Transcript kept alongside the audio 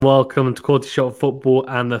Welcome to Quality Shot Football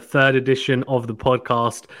and the third edition of the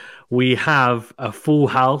podcast. We have a full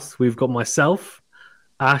house. We've got myself,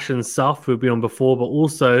 Ash and Suf, who've been on before, but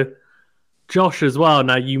also Josh as well.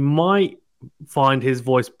 Now, you might find his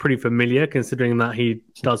voice pretty familiar, considering that he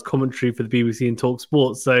does commentary for the BBC and Talk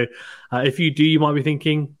Sports. So if you do, you might be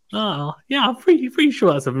thinking, oh, yeah, I'm pretty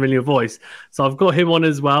sure that's a familiar voice. So I've got him on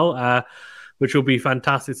as well, which will be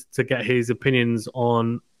fantastic to get his opinions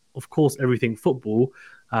on, of course, everything football.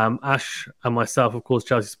 Ash and myself, of course,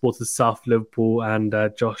 Chelsea supporters, South Liverpool, and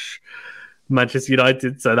Josh, Manchester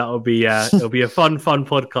United. So that will be it'll be a fun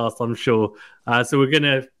podcast, I'm sure. So we're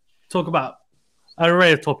gonna talk about an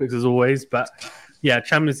array of topics as always, but yeah,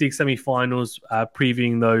 Champions League semi-finals.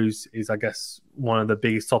 Previewing those is, I guess, one of the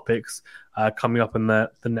biggest topics coming up in the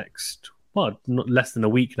next, well, not less than a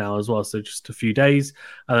week now as well. So just a few days,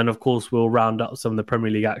 and then of course we'll round up some of the Premier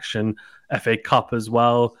League action, FA Cup as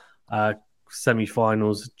well.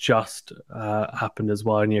 Semi-finals just happened as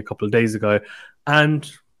well only a couple of days ago,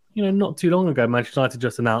 and not too long ago Manchester United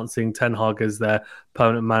just announcing Ten Hag as their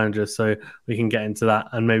permanent manager, so we can get into that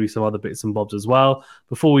and maybe some other bits and bobs as well.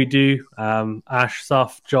 Before we do, Ash,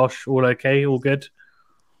 Saf, Josh, all okay, all good?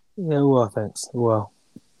 Yeah, well, thanks. Well,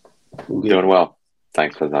 doing well,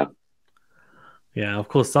 thanks for that. Yeah, of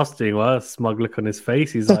course, Saf's doing well. A smug look on his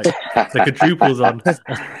face. He's like, the quadruples on.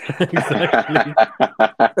 Exactly.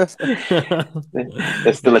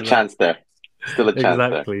 There's still a chance there. Still a chance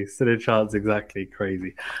exactly. There. Still a chance. Exactly.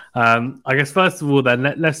 Crazy. I guess first of all,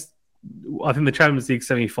 then let's. I think the Champions League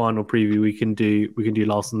semi-final preview we can do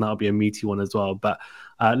last, and that'll be a meaty one as well. But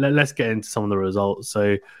let's get into some of the results.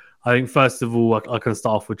 So I think first of all, I can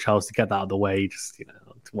start off with Chelsea, get that out of the way, just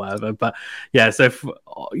whatever. But yeah, so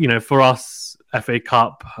for us, FA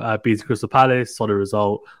Cup beating Crystal Palace, solid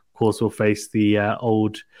result. Of course, we'll face the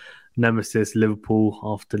old nemesis Liverpool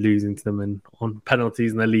after losing to them on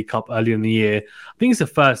penalties in the League Cup earlier in the year. I think it's the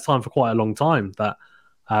first time for quite a long time that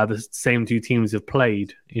the same two teams have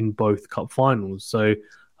played in both cup finals. So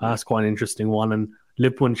that's quite an interesting one. And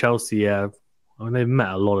Liverpool and Chelsea, they've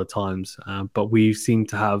met a lot of times, but we seem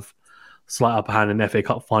to have slight upper hand in FA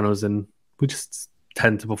Cup finals, and we just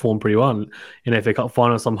tend to perform pretty well in FA Cup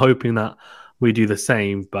finals. I'm hoping that we do the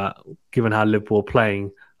same, but given how Liverpool are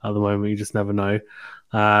playing at the moment, you just never know.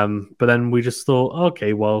 But then we just thought,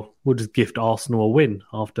 okay, well, we'll just gift Arsenal a win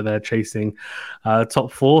after they're chasing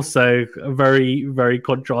top four. So very, very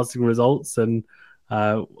contrasting results, and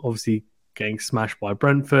obviously getting smashed by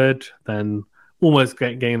Brentford, then almost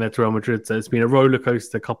getting there to Real Madrid. So it's been a roller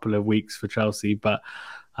coaster couple of weeks for Chelsea, but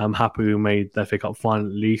I'm happy we made the FA Cup final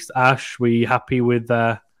at least. Ash, were you happy with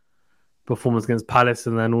their performance against Palace?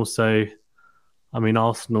 And then also,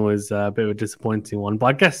 Arsenal is a bit of a disappointing one, but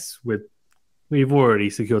I guess we've already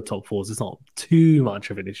secured top fours. It's not too much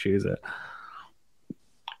of an issue, is it?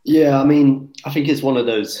 Yeah, I think it's one of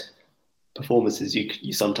those performances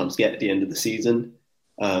you sometimes get at the end of the season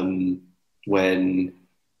when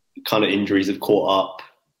kind of injuries have caught up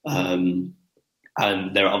and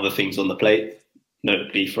there are other things on the plate,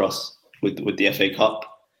 notably for us with the FA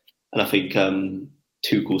Cup. And I think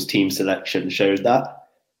Tuchel's team selection showed that.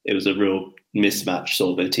 It was a real mismatch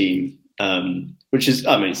sort of a team, which is,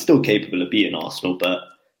 it's still capable of beating Arsenal, but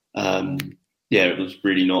it was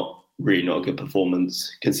really not a good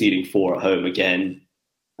performance, conceding 4 at home again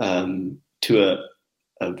to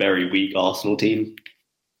a very weak Arsenal team,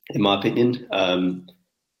 in my opinion.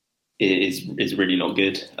 It is really not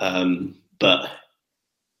good. But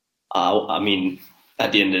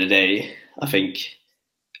at the end of the day, I think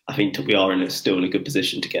we are still in a good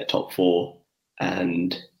position to get top 4,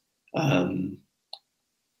 and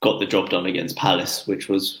got the job done against Palace, which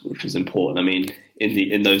was important.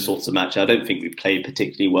 In those sorts of matches, I don't think we played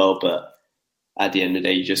particularly well, but at the end of the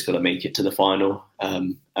day, you just got to make it to the final,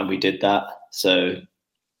 and we did that. So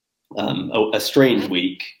a strange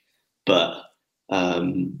week, but I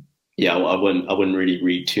wouldn't really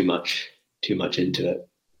read too much into it.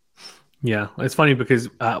 Yeah, it's funny because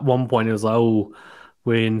at one point it was like, oh,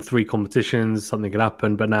 we're in 3 competitions, something can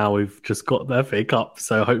happen, but now we've just got the FA Cup,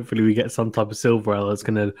 so hopefully we get some type of silverware that's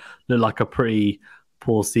going to look like a pretty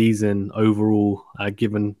poor season overall,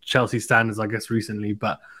 given Chelsea standards, I guess, recently.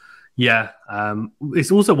 But yeah,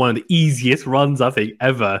 it's also one of the easiest runs, I think,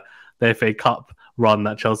 ever, the FA Cup run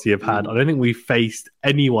that Chelsea have had. I don't think we've faced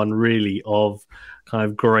anyone really of kind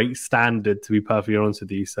of great standard, to be perfectly honest with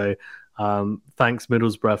you. So thanks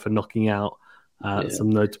Middlesbrough for knocking out some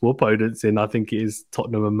notable opponents in, I think it is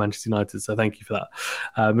Tottenham and Manchester United. So thank you for that,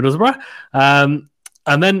 Middlesbrough. And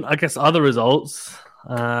then I guess other results.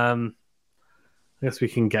 I guess we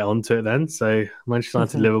can get on to it then. So Manchester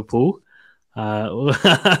United, Liverpool.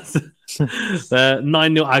 The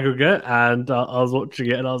 9-0 aggregate, and I was watching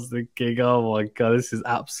it and I was thinking, oh my god, this is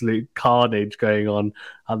absolute carnage going on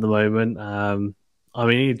at the moment. I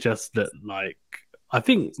mean, it just looked like, I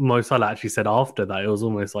think Mo Salah actually said after that, it was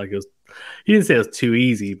almost like he didn't say it was too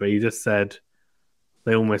easy, but he just said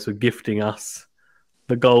they almost were gifting us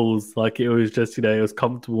the goals. Like it was just, it was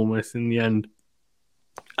comfortable almost in the end.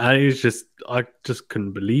 And it was just, I just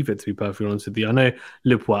couldn't believe it, to be perfectly honest with you. I know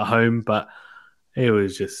Liverpool at home, but it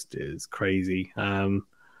was crazy.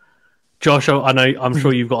 Josh, I'm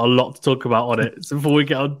sure you've got a lot to talk about on it. So before we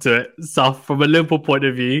get on to it, so from a Liverpool point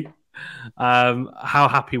of view, how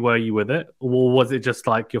happy were you with it? Or was it just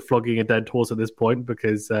like you're flogging a dead horse at this point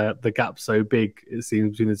because the gap's so big, it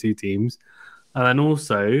seems, between the two teams? And then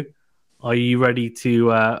also, are you ready to,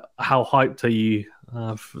 how hyped are you,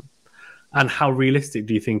 and how realistic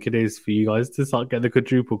do you think it is for you guys to start getting the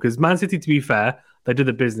quadruple? Because Man City, to be fair, they did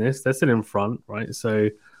the business. They're still in front, right? So,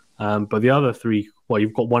 but the other three, well,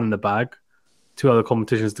 you've got one in the bag, 2 other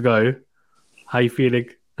competitions to go. How are you feeling?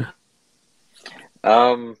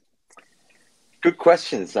 Good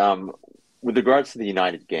questions. With regards to the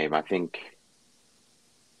United game, I think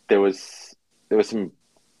there was some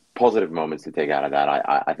positive moments to take out of that.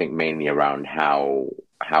 I think mainly around how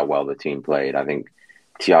well the team played. I think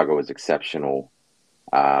Thiago was exceptional,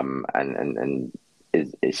 and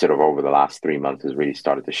is sort of over the last 3 months has really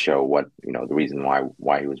started to show what, the reason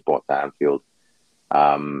why he was brought to Anfield,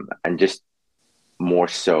 and just more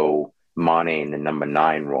so Mane in the number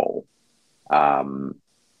 9 role.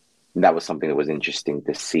 That was something that was interesting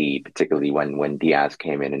to see, particularly when Diaz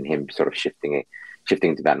came in and him sort of shifting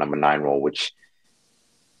to that number 9 role, which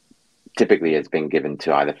typically has been given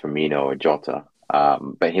to either Firmino or Jota.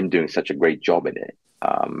 But him doing such a great job in it,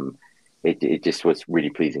 it just was really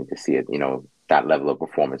pleasing to see it, that level of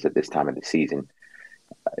performance at this time of the season.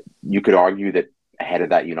 You could argue that ahead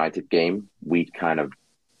of that United game, we'd kind of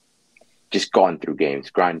just gone through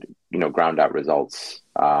games, ground out results,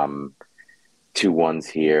 2-1s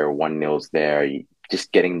here, 1-0s there,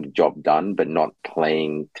 just getting the job done, but not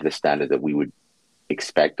playing to the standard that we would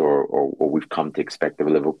expect or we've come to expect of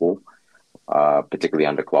Liverpool, particularly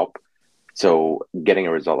under Klopp. So getting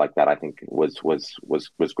a result like that, I think was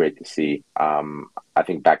great to see. I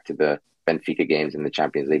think back to the Benfica games in the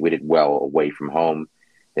Champions League, we did well away from home.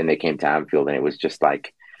 Then they came to Anfield and it was just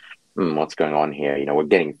like, what's going on here? We're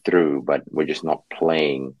getting through, but we're just not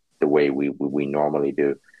playing the way we normally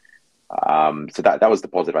do. So that was the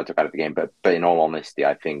positive I took out of the game. But in all honesty,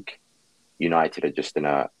 I think United are just in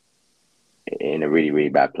a really, really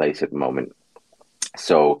bad place at the moment.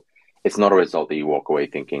 So it's not a result that you walk away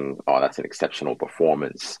thinking, oh, that's an exceptional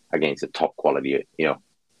performance against a top quality,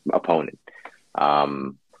 opponent.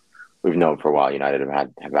 We've known for a while United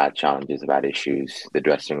have had challenges, have had issues. The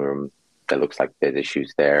dressing room, that looks like there's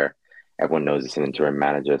issues there. Everyone knows it's an interim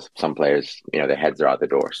manager. Some players, their heads are out the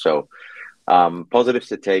door. So positives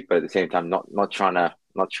to take, but at the same time, not trying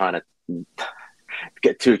to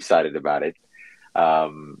get too excited about it.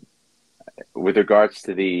 With regards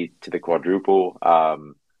to the quadruple,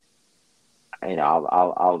 I'll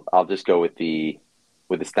just go with the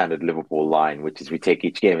standard Liverpool line, which is we take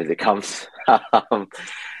each game as it comes.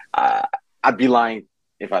 I'd be lying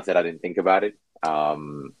if I said I didn't think about it.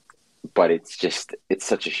 But it's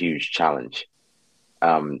such a huge challenge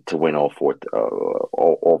to win all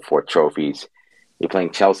four trophies. You're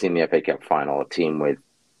playing Chelsea in the FA Cup final, a team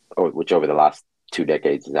which over the last 2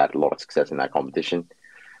 decades has had a lot of success in that competition,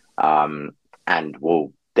 and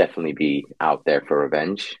will definitely be out there for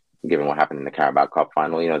revenge, given what happened in the Carabao Cup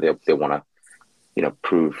final. They want to,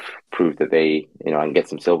 prove that they, and get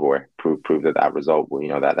some silverware. Prove that result,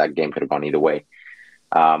 that game could have gone either way.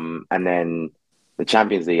 And then the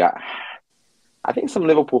Champions League, I think some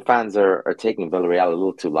Liverpool fans are taking Villarreal a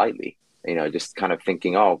little too lightly. Just kind of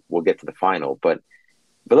thinking, oh, we'll get to the final. But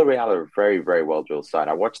Villarreal are a very, very well-drilled side.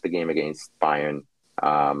 I watched the game against Bayern,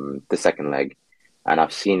 the second leg, and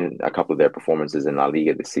I've seen a couple of their performances in La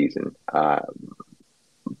Liga this season,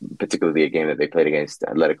 particularly a game that they played against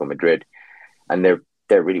Atletico Madrid. And they're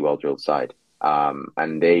a really well-drilled side.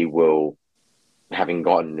 And they will, having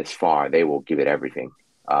gotten this far, they will give it everything.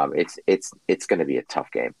 It's going to be a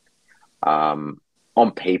tough game.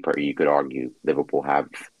 On paper, you could argue Liverpool have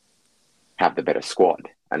the better squad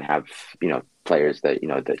and have players that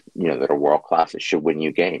that are world class that should win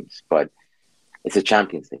you games. But it's a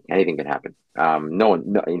Champions League; anything can happen. I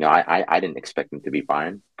didn't expect them to beat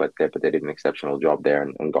Bayern, but they did an exceptional job there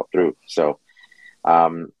and got through. So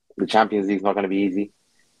the Champions League is not going to be easy,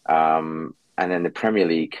 and then the Premier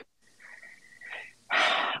League.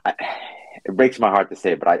 It breaks my heart to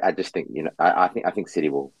say, but I just think I think City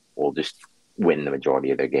will just win the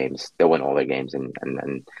majority of their games. They'll win all their games,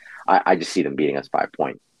 and I just see them beating us by a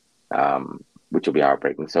point, which will be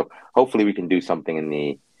heartbreaking. So hopefully we can do something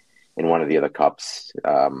in one of the other cups,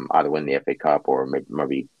 either win the FA Cup or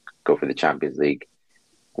maybe go for the Champions League.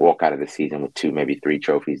 Walk out of the season with 2, maybe 3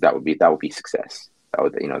 trophies. That would be success. That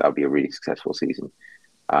would be a really successful season.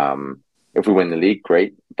 If we win the league,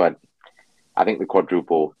 great, but I think the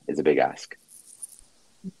quadruple is a big ask.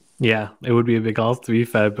 Yeah, it would be a big ask, to be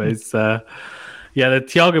fair, but it's the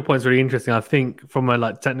Thiago point's really interesting. I think from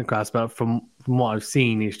a technical aspect, from what I've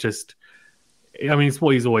seen, it's just, I mean, it's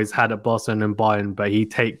what he's always had at Barcelona and Bayern, but he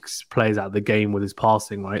takes players out of the game with his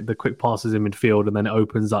passing, right? The quick passes in midfield, and then it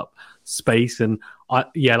opens up space. And as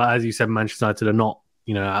you said, Manchester United are not,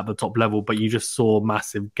 at the top level, but you just saw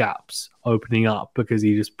massive gaps opening up because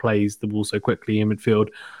he just plays the ball so quickly in midfield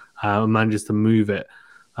and manages to move it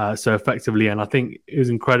so effectively. And I think it was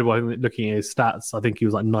incredible. I think looking at his stats, I think he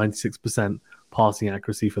was 96% passing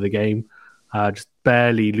accuracy for the game. Just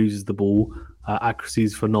barely loses the ball. Accuracy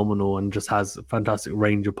is phenomenal and just has a fantastic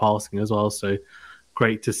range of passing as well. So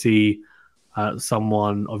great to see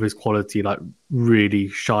someone of his quality really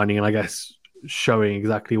shining and I guess showing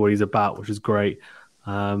exactly what he's about, which is great.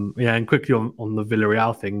 And quickly on the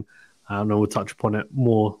Villarreal thing, I know we'll touch upon it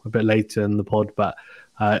more a bit later in the pod, but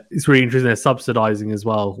it's really interesting. They're subsidising as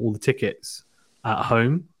well all the tickets at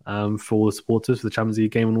home for all the supporters for the Champions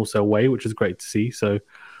League game and also away, which is great to see. So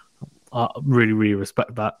I really, really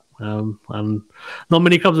respect that. And not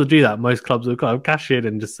many clubs will do that. Most clubs will kind of cash in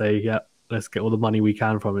and just say, yeah, let's get all the money we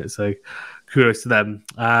can from it. So kudos to them.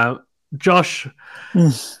 Josh,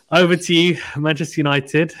 over to you, Manchester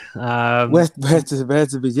United. Where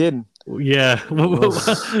to begin? Yeah.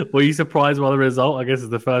 Were you surprised by the result, I guess is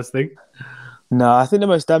the first thing? No, I think the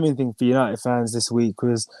most damning thing for United fans this week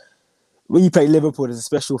was when you play Liverpool, there's a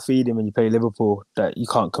special feeling when you play Liverpool that you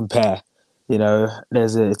can't compare.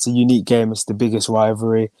 It's a unique game. It's the biggest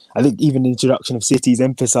rivalry. I think even the introduction of City's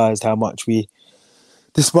emphasised how much we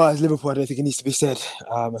despise Liverpool. I don't think it needs to be said.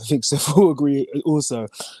 I think Sophie will agree also.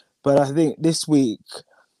 But I think this week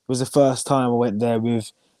was the first time I went there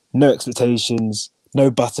with no expectations,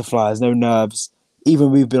 no butterflies, no nerves.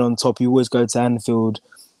 Even we've been on top, you always go to Anfield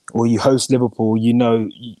or you host Liverpool,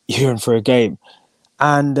 you're in for a game.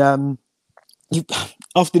 And after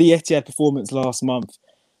the Etihad performance last month,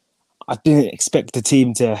 I didn't expect the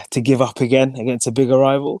team to give up again against a bigger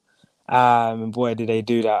rival. And boy, did they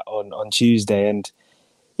do that on Tuesday. And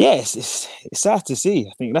yeah, it's sad to see.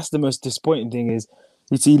 I think that's the most disappointing thing is,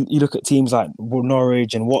 you look at teams like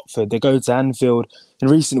Norwich and Watford, they go to Anfield. In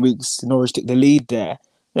recent weeks, Norwich took the lead there.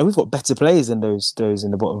 We've got better players than those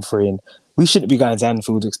in the bottom three, and we shouldn't be going to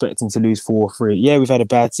Anfield expecting to lose 4-3. Yeah, we've had a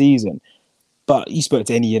bad season, but you spoke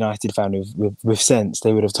to any United fan with sense,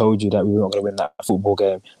 they would have told you that we were not going to win that football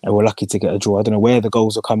game, and we're lucky to get a draw. I don't know where the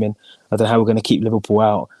goals are coming. I don't know how we're going to keep Liverpool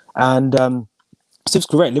out. And Steve's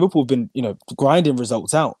correct. Liverpool have been, grinding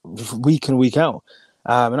results out week in, week out.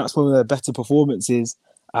 And that's one of the better performances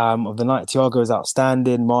of the night. Thiago was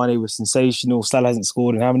outstanding. Mane was sensational. Salah hasn't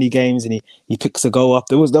scored in how many games, and he picks a goal up.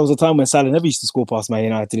 There was a time when Salah never used to score past Man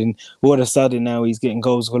United, and all of a sudden now he's getting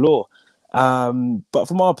goals galore. But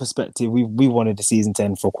from our perspective, we wanted the season to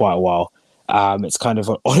end for quite a while. It's kind of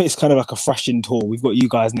like a thrashing tour. We've got you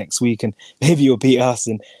guys next week, and maybe you'll beat us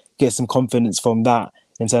and get some confidence from that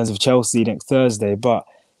in terms of Chelsea next Thursday. But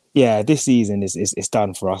yeah, this season is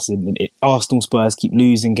done for us. And Arsenal, Spurs keep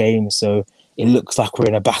losing games, so it looks like we're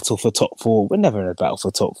in a battle for top four. We're never in a battle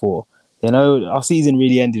for top four. Our season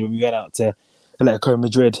really ended when we went out to Atletico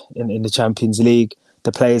Madrid in the Champions League.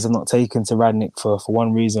 The players have not taken to Radnick for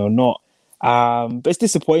one reason or not. But it's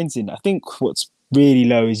disappointing. I think what's really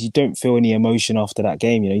low is you don't feel any emotion after that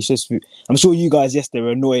game. I'm sure you guys yesterday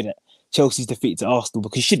were annoyed at Chelsea's defeat to Arsenal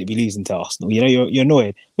because you shouldn't be losing to Arsenal. You're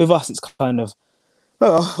annoyed. With us, it's kind of,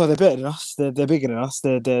 well, they're better than us. They're bigger than us.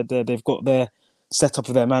 They've got their setup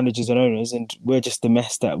of their managers and owners, and we're just the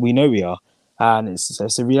mess that we know we are. And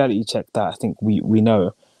it's a reality check that I think we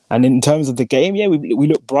know. And in terms of the game, yeah, we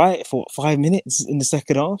look bright for 5 minutes in the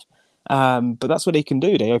second half. But that's what they can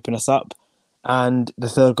do. They open us up, and the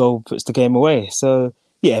third goal puts the game away. So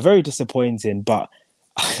yeah, very disappointing. But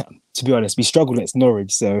to be honest, we struggled against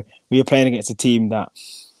Norwich. So we are playing against a team that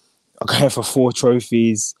are going for 4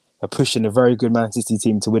 trophies, are pushing a very good Man City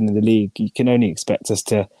team to win in the league. You can only expect us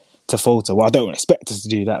to falter. Well, I don't expect us to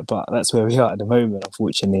do that, but that's where we are at the moment,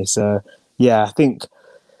 unfortunately. So yeah, I think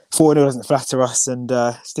 4-0 doesn't flatter us, and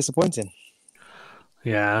it's disappointing.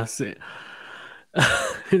 Yeah,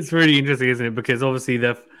 it's really interesting, isn't it? Because obviously,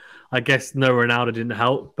 I guess no Ronaldo didn't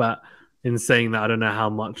help, but in saying that, I don't know how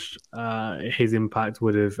much his impact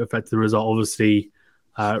would have affected the result. Obviously,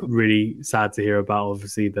 Really sad to hear about,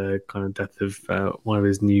 obviously, the kind of death of one of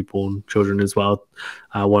his newborn children as well,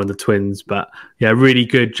 one of the twins. But yeah, really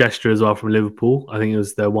good gesture as well from Liverpool. I think it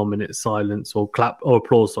was the 1 minute silence or clap or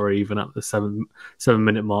applause, sorry, even at the 7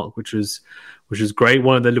 minute mark, which was great.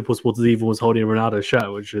 One of the Liverpool supporters even was holding a Ronaldo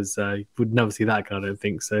shirt, which is you would never see that kind of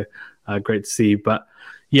thing. So great to see. But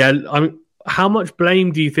yeah, I mean, how much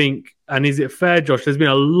blame do you think, and is it fair, Josh? There's been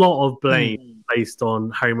a lot of blame placed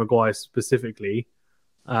on Harry Maguire specifically.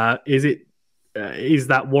 Is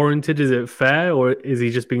that warranted? Is it fair, or is he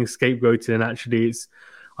just being scapegoated? And actually,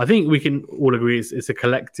 I think we can all agree it's a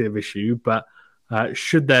collective issue. But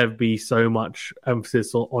should there be so much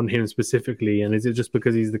emphasis on him specifically? And is it just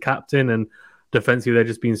because he's the captain and defensively they're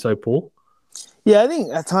just being so poor? Yeah, I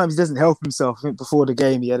think at times he doesn't help himself. I think before the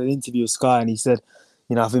game he had an interview with Sky and he said,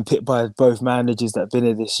 I've been picked by both managers that have been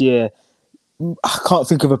here this year. I can't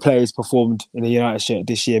think of a player who's performed in a United shirt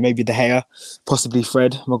this year. Maybe De Gea, possibly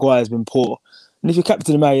Fred. Maguire's been poor. And if you're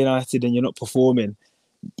captain of Man United and you're not performing,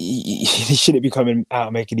 you shouldn't be coming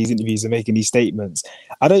out making these interviews and making these statements.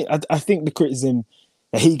 I think the criticism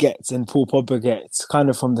that he gets and Paul Pogba gets kind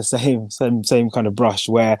of from the same kind of brush,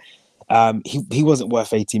 where he wasn't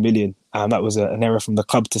worth 80 million. That was an error from the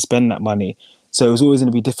club to spend that money. So it was always going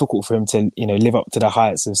to be difficult for him to, live up to the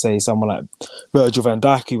heights of, say, someone like Virgil van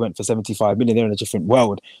Dijk, who went for 75 million. They're in a different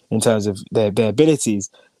world in terms of their abilities.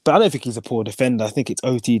 But I don't think he's a poor defender. I think it's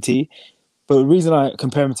OTT. But the reason I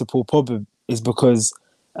compare him to Paul Pogba is because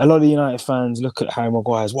a lot of United fans look at Harry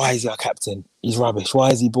Maguire as, why is he our captain? He's rubbish.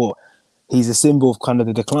 Why is he bought? He's a symbol of kind of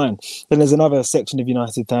the decline. Then there's another section of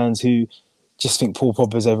United fans who just think Paul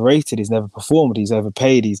Pogba's overrated. He's never performed. He's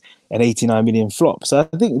overpaid. He's an 89 million flop. So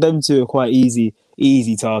I think them two are quite easy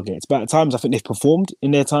targets. But at times, I think they've performed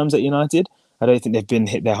in their times at United. I don't think they've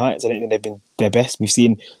hit their heights. I don't think they've been their best. We've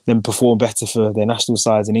seen them perform better for their national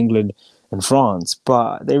sides in England and France.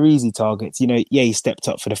 But they're easy targets. He stepped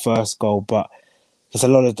up for the first goal, but there's a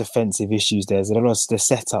lot of defensive issues there. There's a lot of the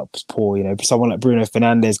setup's poor. Someone like Bruno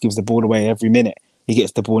Fernandes gives the ball away every minute. He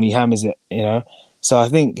gets the ball and he hammers it, So I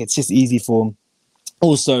think it's just easy for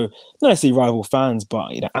also, not necessarily rival fans, but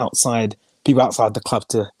people outside the club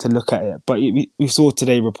to look at it. But we saw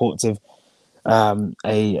today reports of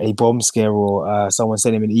a bomb scare or someone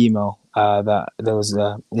sent him an email that there was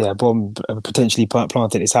a bomb potentially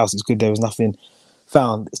planted at his house. It's good there was nothing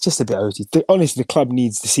found. It's just a bit OT. Honestly, the club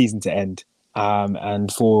needs the season to end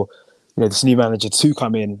and for this new manager to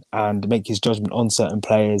come in and make his judgment on certain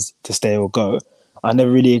players to stay or go. I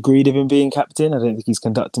never really agreed with him being captain. I don't think he's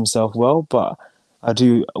conducted himself well, but I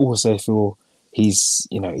do also feel he's,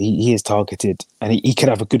 he is targeted and he could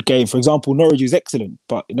have a good game. For example, Norwich was excellent,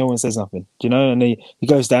 but no one says nothing, and he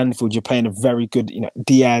goes to Anfield, you're playing a very good,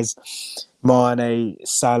 Diaz, Mane,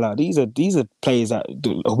 Salah. These are players that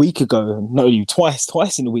a week ago, not only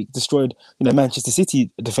twice in a week, destroyed, Manchester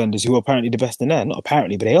City defenders who are apparently the best in there. Not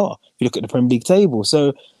apparently, but they are. If you look at the Premier League table.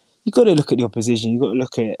 So you've got to look at the opposition. You've got to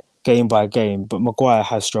look at it game by game. But Maguire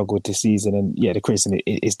has struggled this season, and the criticism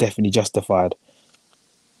is definitely justified.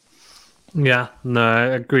 Yeah,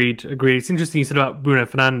 no, agreed. It's interesting you said about Bruno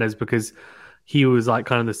Fernandes because he was like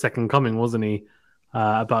kind of the second coming, wasn't he?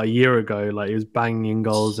 About a year ago, like he was banging in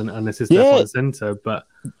goals and assists left, right, and centre. But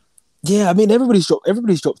yeah, I mean everybody's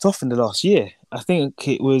dropped off in the last year. I think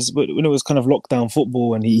it was when it was kind of lockdown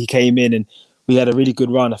football and he came in and we had a really good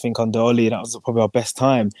run. I think under Oli, that was probably our best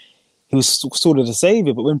time. He was sort of the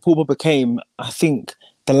saviour, but when Paul Pogba came, I think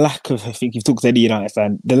I think you've talked to any United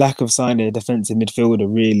fan, the lack of signing a defensive midfielder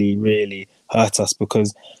really, really hurt us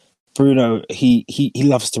because Bruno, he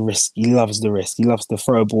loves to risk. He loves the risk. He loves to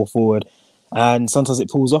throw a ball forward. And sometimes it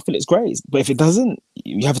pulls off and it's great. But if it doesn't,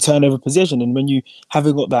 you have a turnover position. And when you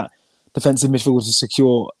haven't got that defensive midfielder to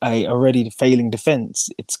secure a already failing defence,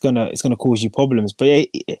 it's gonna cause you problems. But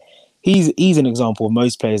he's an example of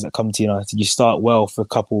most players that come to United. You start well for a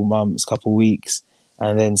couple months, couple weeks,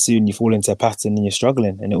 and then soon you fall into a pattern and you're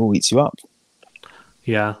struggling and it all eats you up.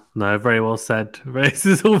 Yeah, no, very well said. This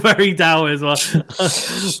is all very dour as well.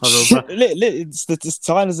 It's the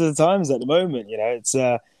signs of the times at the moment, it's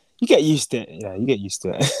you get used to it. You get used to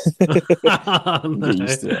it. You get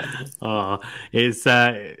used to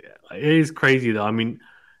it. It is crazy though. I mean,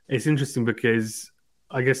 it's interesting because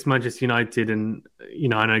I guess Manchester United and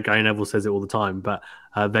I know Gary Neville says it all the time, but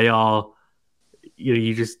they are.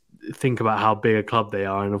 You just think about how big a club they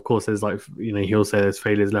are, and of course, there's he'll say there's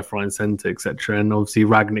failures left, right, and centre, etc. And obviously,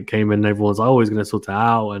 Ragnick came in, and everyone's always going to sort it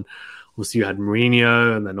out. And obviously, you had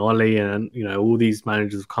Mourinho, and then Oli, and all these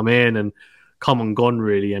managers have come in and come and gone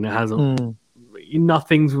really, and it hasn't.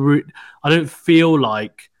 Nothing's. I don't feel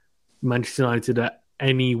like Manchester United are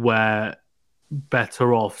anywhere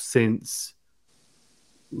better off since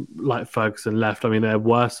like Ferguson left, I mean, they're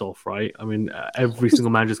worse off, right? I mean, every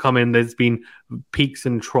single manager's come in. There's been peaks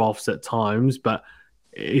and troughs at times, but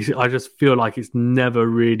I just feel like it's never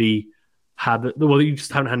really had. Well, you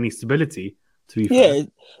just haven't had any stability. To be fair,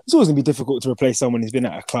 it's always gonna be difficult to replace someone who's been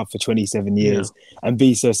at a club for 27 years and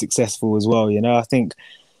be so successful as well. You know, I think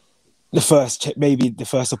maybe the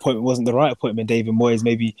first appointment wasn't the right appointment. David Moyes,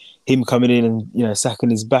 maybe him coming in and sacking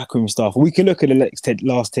his backroom staff. We can look at the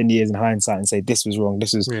last 10 years in hindsight and say this was wrong,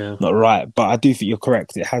 this was not right. But I do think you're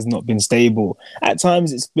correct. It has not been stable. At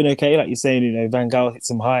times, it's been okay, like you're saying. Van Gaal hit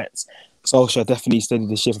some heights. Solskjaer definitely steadied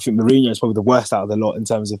the ship. I think Mourinho is probably the worst out of the lot in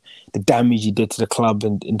terms of the damage he did to the club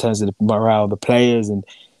and in terms of the morale of the players, and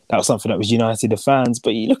that was something that was united the fans.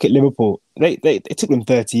 But you look at Liverpool; it took them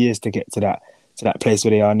 30 years to get to that place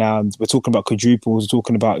where they are now. And we're talking about quadruples, we're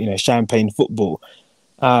talking about champagne football.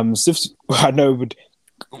 So I know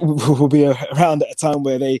will be around at a time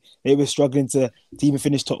where they were struggling to even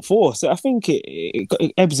finish top four. So I think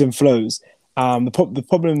it ebbs and flows. The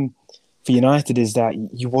problem for United is that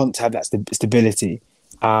you want to have that stability.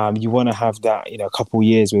 You want to have that, a couple of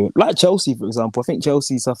years where, like Chelsea, for example. I think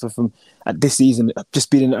Chelsea suffered from at this season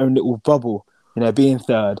just being in their own little bubble. Being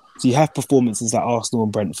third. So you have performances like Arsenal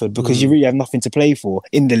and Brentford because you really have nothing to play for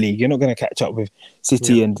in the league. You're not going to catch up with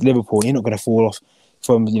City and Liverpool. You're not going to fall off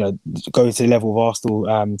from, going to the level of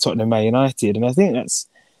Arsenal, Tottenham, Man United. And I think that's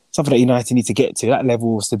something that United need to get to, that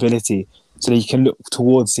level of stability, so that you can look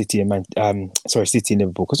towards City and City and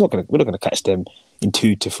Liverpool, because we're not going to catch them in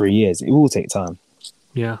 2 to 3 years. It will take time.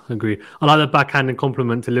 Yeah, I agree. I like the backhanded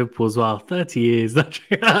compliment to Liverpool as well. 30 years. But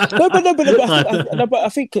I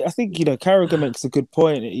think Carragher makes a good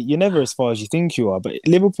point. You're never as far as you think you are. But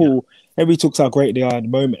Liverpool, everybody talks how great they are at the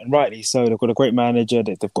moment, and rightly so. They've got a great manager.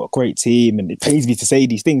 They've got a great team, and it pains me to say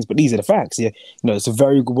these things, but these are the facts. Yeah, it's a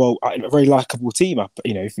very very likable team. I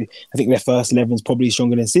think their first 11 is probably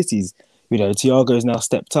stronger than City's. Thiago's now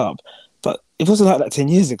stepped up. But it wasn't like that 10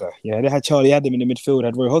 years ago. They had Charlie Adam in the midfield,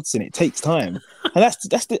 had Roy Hodgson. It takes time, and that's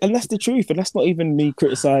the truth. And that's not even me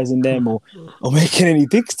criticising them or making any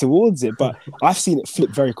digs towards it. But I've seen it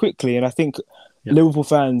flip very quickly, and I think Liverpool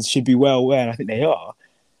fans should be well aware, and I think they are.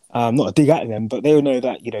 Not a dig at them, but they all know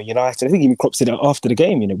that United. I think even Klopp said it after the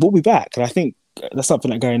game. We'll be back, and I think that's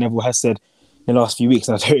something that Gary Neville has said in the last few weeks,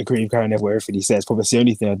 and I don't agree with Gary Neville everything he says. Probably the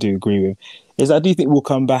only thing I do agree with is I do think we'll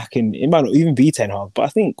come back, and it might not even be Ten Hag, but I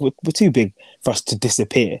think we're too big for us to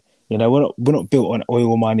disappear. We're not built on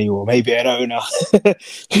oil money or maybe an owner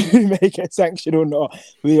who may get sanctioned or not.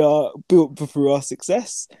 We are built through our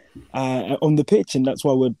success on the pitch, and that's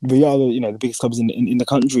why we are the biggest clubs in the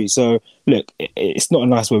country. So look, it's not a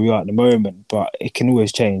nice where we are at the moment, but it can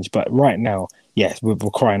always change. But right now, yes, we're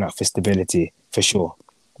crying out for stability for sure.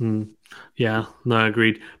 Yeah, no,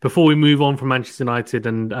 agreed. Before we move on from Manchester United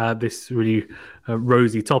and this really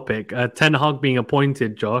rosy topic, Ten Hag being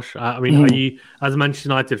appointed, Josh, are you, as a Manchester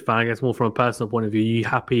United fan, I guess more from a personal point of view, are you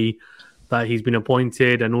happy that he's been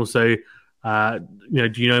appointed? And also, do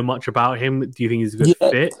you know much about him? Do you think he's a good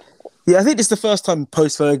fit? Yeah, I think it's the first time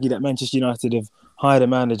post-Fergie that Manchester United have hired a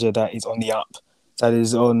manager that is on the up, that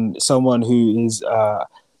is on someone who is,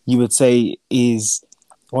 you would say, is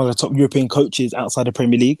one of the top European coaches outside the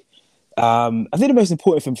Premier League. I think the most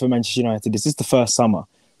important thing for Manchester United is this is the first summer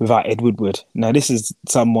without Ed Woodward. Now, this is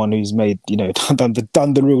someone who's made, done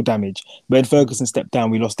the real damage. When Ferguson stepped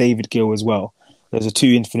down, we lost David Gill as well. Those are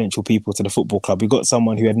two influential people to the football club. We got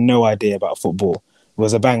someone who had no idea about football,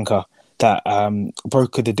 was a banker that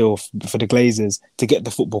brokered the deal for the Glazers to get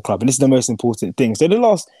the football club. And this is the most important thing. So the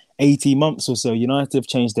last 18 months or so, United have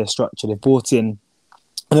changed their structure. They've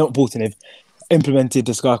implemented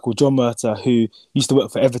this guy called John Murtagh, who used to work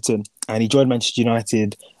for Everton, and he joined Manchester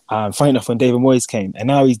United, funny enough, when David Moyes came. And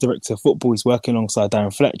now he's director of football. He's working alongside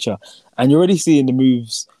Darren Fletcher. And you're already seeing the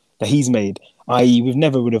moves that he's made, i.e. we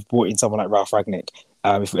never would have brought in someone like Ralph Rangnick.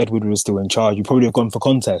 If Ed Woodward was still in charge, we probably would have gone for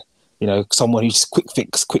Conte. Someone who's quick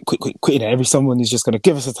fix, quick. Someone who's just going to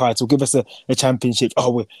give us a title, give us a championship.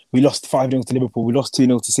 Oh, we lost 5-0 to Liverpool. We lost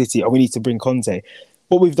 2-0 to City. Oh, we need to bring Conte.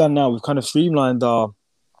 What we've done now, we've kind of streamlined our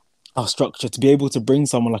structure to be able to bring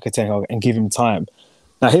someone like a Ten Hag and give him time.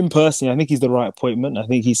 Now, him personally, I think he's the right appointment. I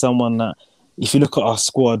think he's someone that, if you look at our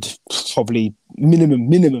squad, probably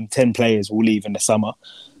minimum 10 players will leave in the summer.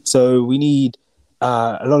 So we need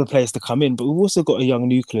a lot of players to come in, but we've also got a young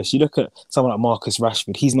nucleus. You look at someone like Marcus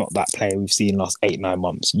Rashford, he's not that player we've seen in the last 8-9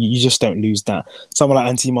 months. You just don't lose that. Someone like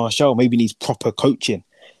Anthony Martial maybe needs proper coaching.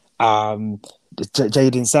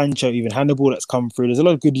 Jadon Sancho, even Hannibal that's come through. There's a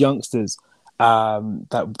lot of good youngsters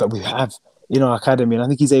that we have in our academy, and I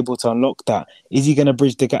think he's able to unlock that. Is he going to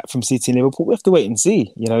bridge the gap from City and Liverpool? We have to wait and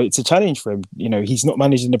see. It's a challenge for him. He's not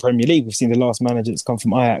managed in the Premier League. We've seen the last manager that's come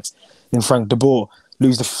from Ajax, in Frank de Boer,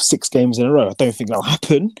 lose the 6 games in a row. I don't think that'll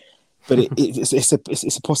happen, but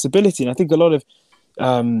it's a possibility. And I think a lot of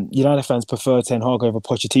United fans prefer Ten Hag over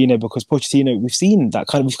Pochettino, because Pochettino,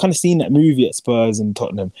 we've kind of seen that movie at Spurs and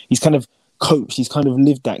Tottenham. He's kind of coached, he's kind of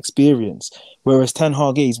lived that experience. Whereas Ten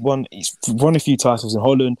Hag, he's won a few titles in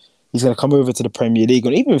Holland. He's going to come over to the Premier League,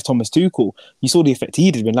 and even with Thomas Tuchel, you saw the effect he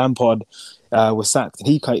did when Lampard was sacked, and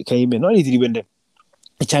he came in. Not only did he win the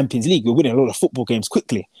Champions League, we're winning a lot of football games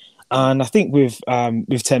quickly. And I think with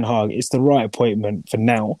Ten Hag, it's the right appointment for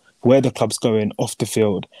now, where the club's going off the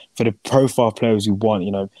field, for the profile players we want.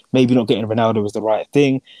 Maybe not getting Ronaldo was the right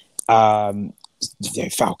thing.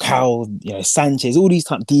 Falcao, Sanchez, all these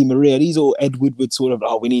type, Di Maria, these all Ed Woodward sort of,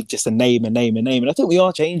 we need just a name. And I think we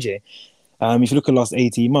are changing. If you look at the last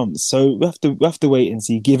 18 months. So we have to wait and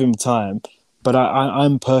see, give him time. But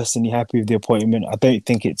I'm personally happy with the appointment. I don't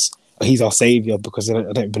think he's our saviour, because I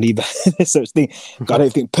don't believe that such thing. I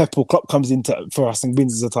don't think Pep or Klopp comes into for us and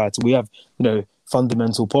wins us a title. We have,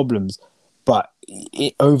 fundamental problems. But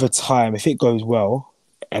over time, if it goes well,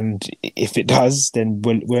 and if it does, then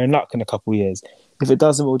we're in luck in a couple of years. If it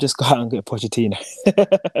doesn't, we'll just go out and get Pochettino.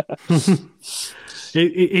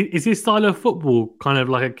 Is his style of football kind of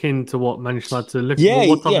like akin to what Manchester United look? Yeah,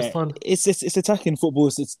 what type of style? It's attacking football.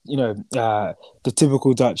 It's the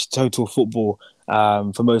typical Dutch total football.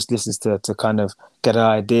 For most listeners to kind of get an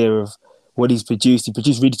idea of what he's produced. He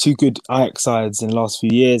produced really 2 good Ajax sides in the last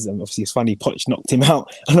few years, and obviously it's funny, Poch knocked him out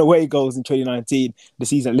on away goals in 2019. The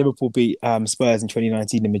season that Liverpool beat Spurs in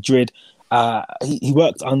 2019 in Madrid. He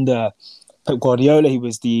worked under Pep Guardiola. He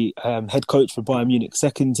was the head coach for Bayern Munich's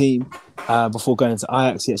second team before going to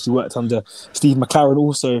Ajax. He actually worked under Steve McLaren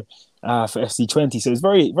also for FC20. So it's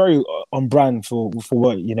very, very on brand for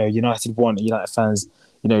what United want. United fans,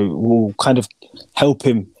 will kind of help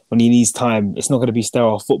him when he needs time. It's not going to be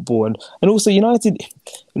sterile football. And also United,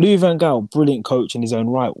 Louis van Gaal, brilliant coach in his own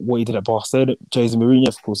right. What he did at Barcelona, Jose Mourinho,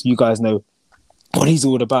 of course, you guys know what he's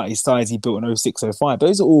all about. His sides he built in 06, 05.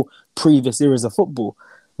 Those are all previous eras of football.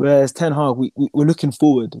 Whereas Ten Hag, we're looking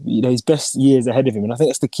forward. His best years ahead of him, and I think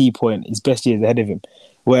that's the key point. His best years ahead of him.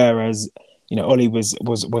 Whereas Oli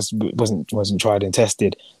wasn't tried and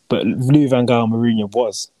tested, but Louis van Gaal, Mourinho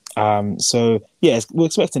was. So yeah, we're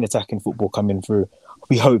expecting attacking football coming through.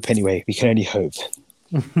 We hope anyway. We can only hope.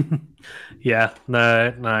 Yeah,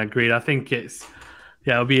 no, agreed. I think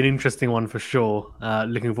it'll be an interesting one for sure.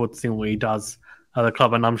 Looking forward to seeing what he does at the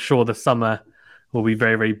club, and I'm sure the summer will be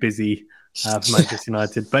very, very busy for Manchester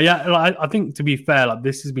United. But yeah, I think to be fair,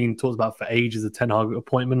 this has been talked about for ages, the Ten Hag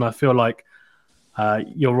appointment. I feel like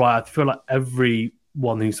you're right. I feel like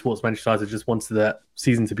everyone who supports Manchester United just wants the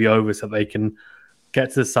season to be over so they can get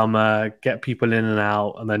to the summer, get people in and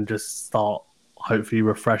out, and then just start hopefully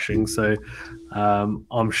refreshing. So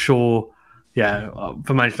I'm sure,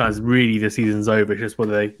 for Manchester United, really the season's over. It's just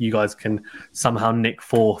whether you guys can somehow nick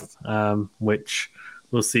 4th, which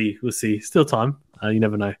we'll see. Still time. You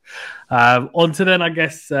never know. On to then, I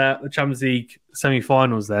guess, the Champions League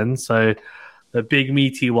semi-finals then. So the big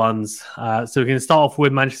meaty ones. So we can start off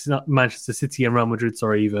with Manchester City and Real Madrid,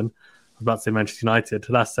 even. I was about to say Manchester United.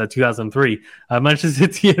 That's 2003. Manchester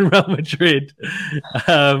City and Real Madrid.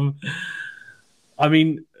 We'll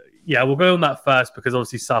go on that first because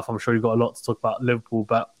obviously, Saf, I'm sure you've got a lot to talk about Liverpool.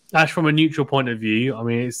 But Ash, from a neutral point of view,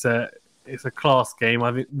 it's a class game.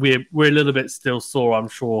 I think we're a little bit still sore, I'm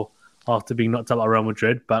sure, after being knocked out by Real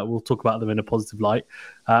Madrid, but we'll talk about them in a positive light.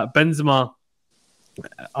 Benzema,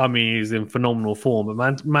 he's in phenomenal form,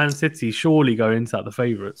 but Man City surely go into that the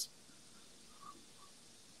favourites.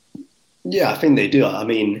 Yeah, I think they do. I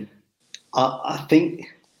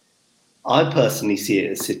think I personally see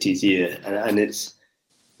it as City's year, and it's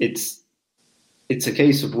a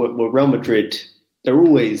case of where Real Madrid, they're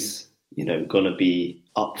always going to be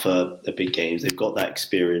up for the big games. They've got that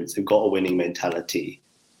experience. They've got a winning mentality.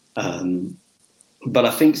 But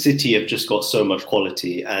I think City have just got so much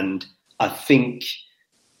quality, and I think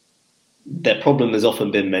their problem has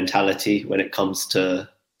often been mentality when it comes to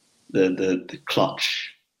the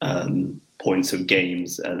clutch points of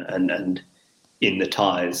games and in the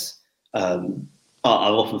ties. I've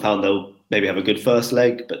often found they'll maybe have a good first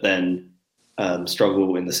leg, but then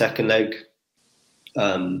struggle in the second leg.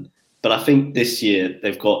 But I think this year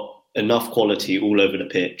they've got enough quality all over the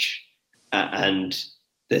pitch, and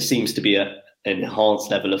there seems to be an enhanced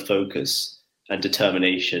level of focus and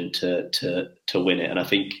determination to win it. And I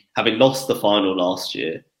think having lost the final last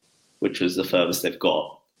year, which was the furthest they've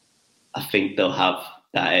got, I think they'll have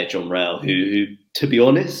that edge on Real, who to be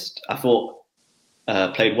honest, I thought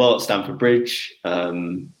played well at Stamford Bridge,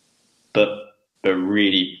 but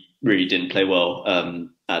really didn't play well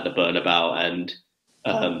at the Bernabeu. And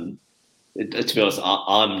to be honest,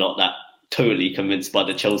 I'm not that totally convinced by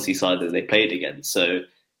the Chelsea side that they played against. So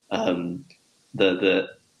the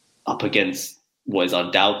up against what is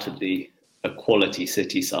undoubtedly a quality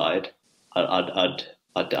City side, I'd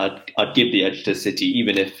give the edge to City,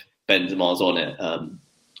 even if Benzema's on it.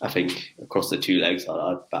 I think across the two legs,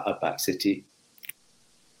 I'd back City.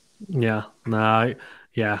 Yeah, no,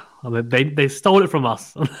 yeah. I mean, they stole it from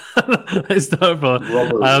us. They stole it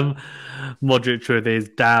from Modric with his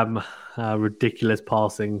damn ridiculous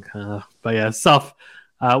passing. But yeah, Suf,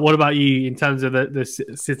 what about you in terms of the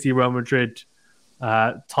City Real Madrid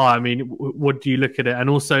tie? I mean, what do you look at it? And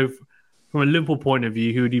also from a Liverpool point of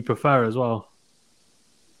view, who do you prefer as well?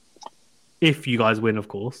 If you guys win, of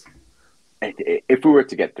course. If we were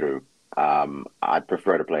to get through, I'd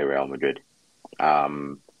prefer to play Real Madrid. I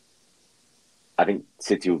think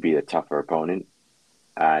City would be a tougher opponent,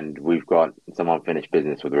 and we've got some unfinished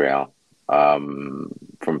business with Real from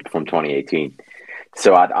 2018.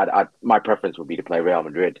 So my preference would be to play Real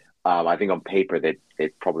Madrid. I think on paper they'd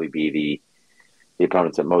probably be the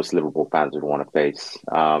opponents that most Liverpool fans would want to face.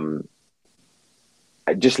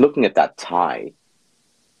 Just looking at that tie,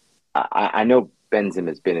 I know Benzema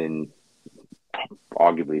has been in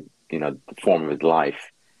arguably the form of his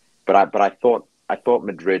life, but I thought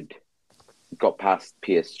Madrid got past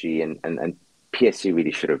PSG and PSG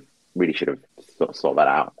really should have sorted that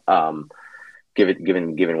out.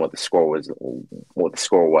 Given what the score was, and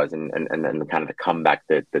the kind of the comeback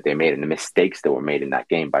that they made and the mistakes that were made in that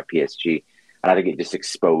game by PSG, and I think it just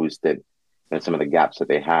exposed that some of the gaps that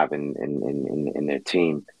they have in their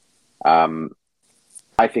team.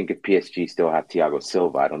 I think if PSG still have Thiago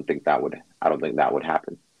Silva, I don't think that would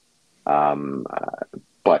happen.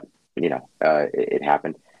 But it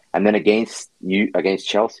happened. And then against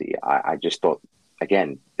Chelsea, I just thought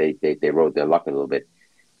again they rode their luck a little bit.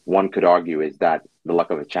 One could argue is that the luck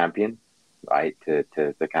of a champion, right? To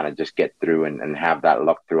kind of just get through and have that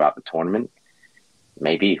luck throughout the tournament.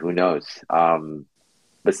 Maybe, who knows?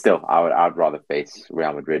 But still, I'd rather face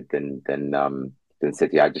Real Madrid than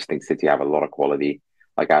City. I just think City have a lot of quality,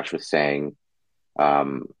 like Ash was saying,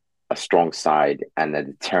 a strong side and a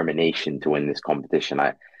determination to win this competition.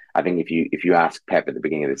 I think if you ask Pep at the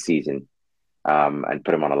beginning of the season, and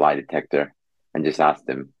put him on a lie detector and just asked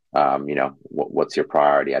him, what's your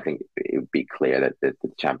priority? I think it would be clear that the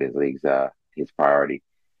Champions League's his priority.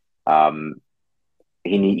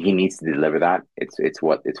 He needs to deliver that. It's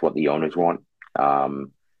what the owners want.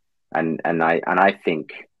 And I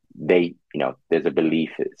think there's a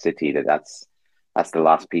belief at City that's the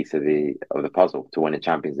last piece of the puzzle to win a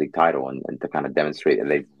Champions League title and to kind of demonstrate that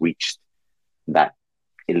they've reached that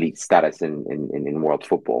elite status in world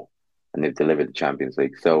football and they've delivered the Champions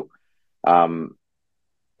League. So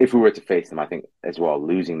if we were to face them, I think as well,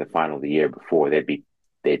 losing the final the year before, they'd be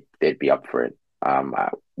up for it.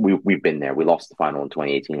 We've been there. We lost the final in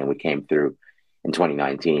 2018 and we came through in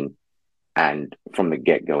 2019. And from the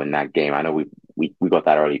get-go in that game, I know we got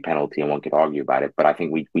that early penalty and one could argue about it, but I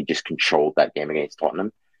think we just controlled that game against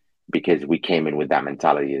Tottenham because we came in with that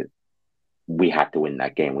mentality that we had to win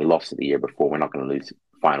that game. We lost it the year before. We're not going to lose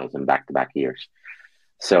finals in back-to-back years.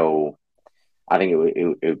 So I think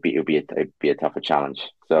it would be a tougher challenge.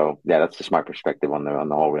 So yeah, that's just my perspective on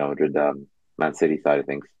the whole Real Madrid Man City side of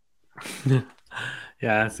things.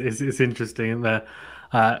 Yeah, it's interesting.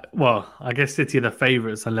 Well, I guess City are the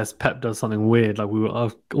favourites unless Pep does something weird. Like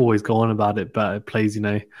I've always go on about it, but it plays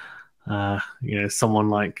someone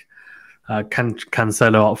like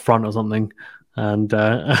Cancelo up front or something, and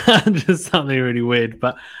just something really weird.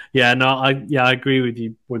 But yeah, no, I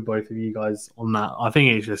agree with both of you guys on that. I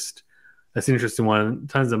think it's an interesting one in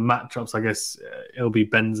terms of matchups. I guess it'll be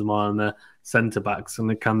Benzema and the centre backs, and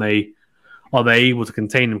are they able to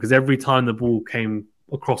contain them? Because every time the ball came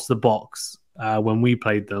across the box when we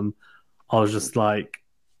played them, I was just like,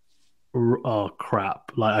 oh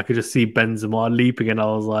crap! Like I could just see Benzema leaping, and I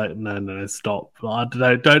was like, no, stop! Like,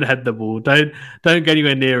 don't head the ball, don't get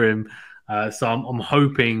anywhere near him. So I'm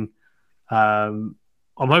hoping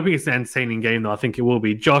it's an entertaining game, though. I think it will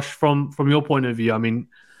be. Josh, from your point of view, I mean,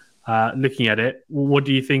 looking at it, what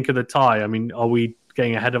do you think of the tie? I mean, are we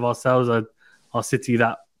getting ahead of ourselves? Are City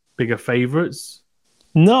that bigger favourites?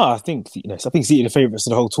 No, I think City are the favourites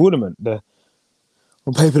of the whole tournament.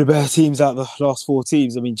 On paper, the better teams out of the last four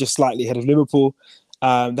teams. I mean, just slightly ahead of Liverpool,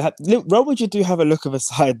 Real Madrid do have a look of a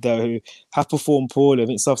side though who have performed poorly. I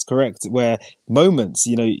think Saf's correct. Where moments,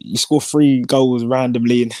 you score 3 goals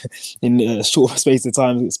randomly in a short space of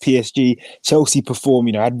time. It's PSG. Chelsea perform,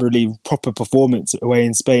 admirably proper performance away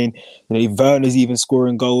in Spain. Werner's even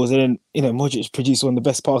scoring goals, and then Modric produced one of the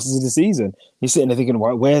best passes of the season. You're sitting there thinking,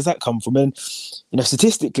 where's that come from? And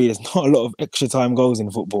statistically, there's not a lot of extra time goals in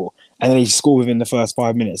football, and then he score within the first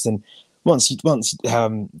 5 minutes. And once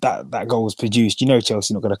that goal was produced,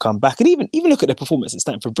 Chelsea not going to come back. And even look at the performance at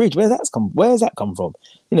Stamford Bridge. Where's that come from?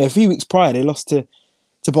 A few weeks prior they lost to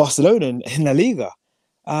Barcelona in La Liga.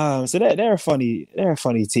 So they're a funny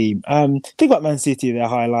team. Think about Man City, their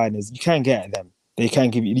high liners. You can get at them. They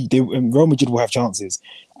can give you. Real Madrid will have chances.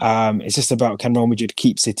 It's just about, can Real Madrid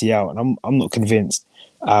keep City out? And I'm not convinced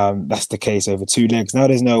that's the case over 2 legs. Now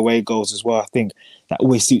there's no away goals as well. I think that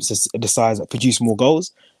always suits us, the sides that produce more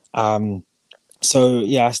goals. So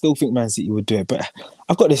yeah, I still think Man City would do it, but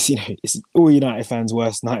I've got this, it's all United fans'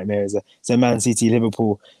 worst nightmare. It's a Man City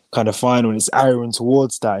Liverpool kind of final, and it's arrowing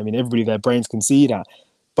towards that. I mean, everybody, their brains can see that.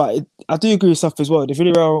 But I do agree with stuff as well. The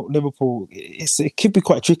Villarreal Liverpool, it could be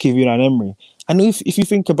quite tricky with Unai Emery. And if you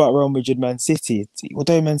think about Real Madrid, Man City,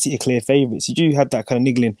 although Man City are clear favourites, you do have that kind of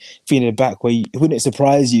niggling feeling in the back where it wouldn't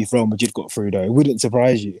surprise you if Real Madrid got through, though. It wouldn't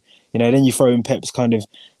surprise you. Then you throw in Pep's kind of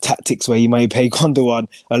tactics where you may pay Gundogan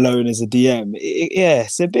alone as a DM.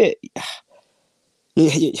 It's a bit...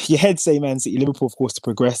 Your heads say Man City, Liverpool, of course, to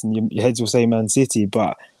progress, and your heads will say Man City,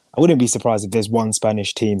 but I wouldn't be surprised if there's one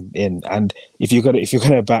Spanish team in, and if you're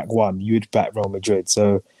gonna back one, you'd back Real Madrid.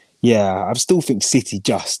 So yeah, I still think City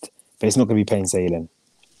but it's not gonna be plain sailing.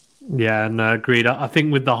 Yeah, no, agreed. I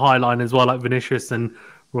think with the high line as well, like Vinicius and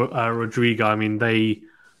Rodrigo, I mean they've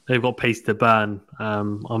got pace to burn.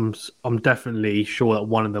 I'm definitely sure that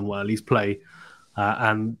one of them will at least play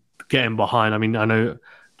and getting behind. I mean, I know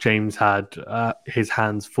James had his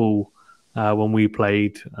hands full when we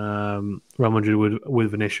played Real Madrid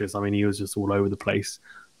with Vinicius. I mean, he was just all over the place.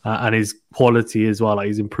 And his quality as well, like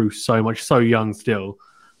he's improved so much, so young still,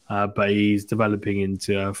 but he's developing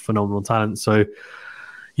into a phenomenal talent. So,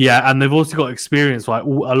 yeah, and they've also got experience. Like a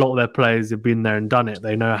lot of their players have been there and done it.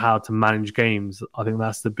 They know how to manage games. I think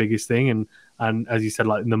that's the biggest thing. And as you said,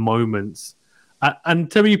 like in the moments. And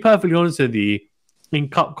to be perfectly honest with you, in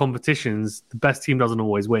cup competitions, the best team doesn't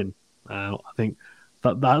always win. I think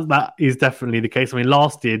that is definitely the case. I mean,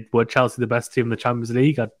 last year, were Chelsea the best team in the Champions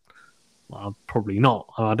League? Probably not.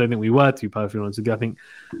 I don't think we were, to be perfectly honest with you. I think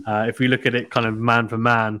if we look at it kind of man for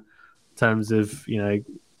man, in terms of,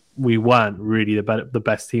 we weren't really the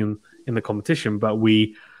best team in the competition, but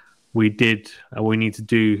we did what we need to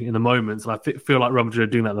do in the moments. And I feel like Real Madrid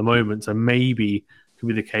are doing that at the moment, so maybe it could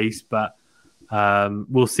be the case, but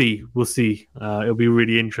we'll see. It'll be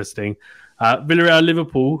really interesting. Villarreal,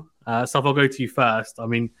 Liverpool. Saf, I'll go to you first. I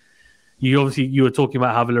mean, you were talking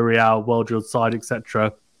about how Villarreal, well-drilled side,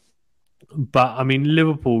 etc. But I mean,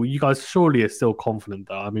 Liverpool, you guys surely are still confident,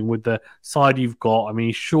 though. I mean, with the side you've got, I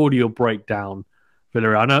mean, surely you'll break down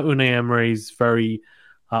Villarreal. I know Unai Emery's very.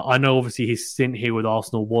 I know obviously his stint here with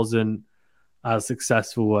Arsenal wasn't as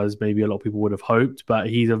successful as maybe a lot of people would have hoped, but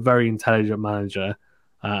he's a very intelligent manager.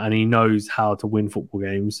 And he knows how to win football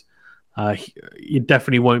games. It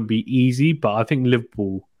definitely won't be easy, but I think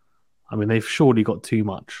Liverpool, I mean, they've surely got too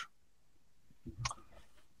much.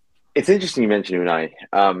 It's interesting you mentioned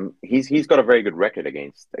Unai. He's got a very good record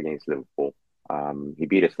against Liverpool. He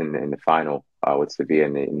beat us in the final with Sevilla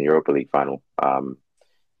in the Europa League final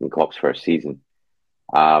in Klopp's first season.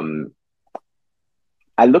 I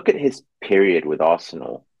look at his period with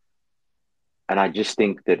Arsenal, and I just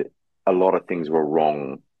think that a lot of things were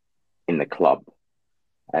wrong in the club,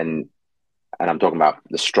 and I'm talking about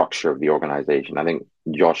the structure of the organization. I think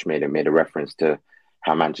Josh made a reference to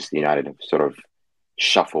how Manchester United have sort of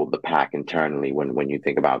shuffled the pack internally when you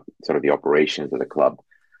think about sort of the operations of the club.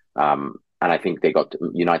 And I think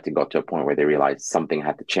United got to a point where they realized something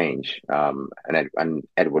had to change. And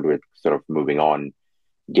Edward, with sort of moving on,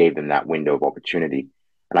 gave them that window of opportunity.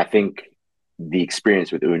 And I think the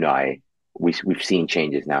experience with Unai, we've seen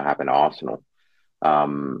changes now happen at Arsenal,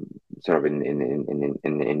 sort of in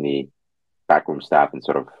the backroom staff and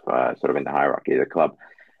sort of in the hierarchy of the club.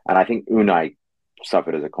 And I think Unai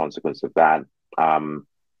suffered as a consequence of that.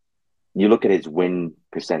 You look at his win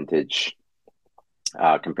percentage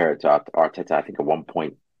compared to Arteta. I think at one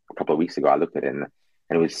point a couple of weeks ago I looked at it and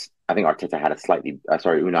it was, I think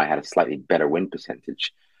Unai had a slightly better win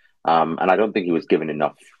percentage, and I don't think he was given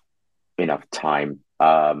enough time.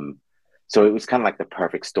 So it was kind of like the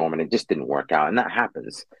perfect storm, and it just didn't work out, and that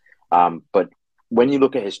happens. But when you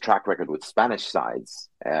look at his track record with Spanish sides,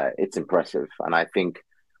 it's impressive, and I think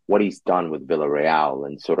what he's done with Villarreal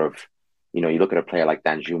and sort of, you look at a player like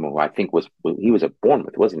Danjuma, who I think he was at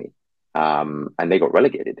Bournemouth, wasn't he? And they got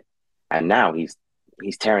relegated, and now he's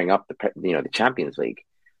tearing up the Champions League.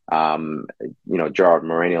 Gerard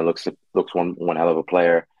Moreno looks one hell of a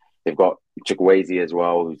player. They've got Chukwueze as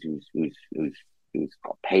well, who's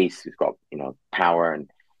got pace, who's got power, and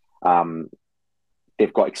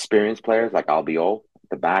they've got experienced players like Albiol at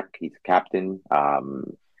the back. He's captain,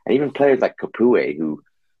 and even players like Capoue, who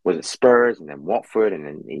was at Spurs and then Watford, and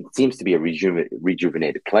then he seems to be a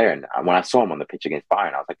rejuvenated player. And when I saw him on the pitch against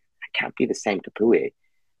Bayern, I was like, I can't be the same Capoue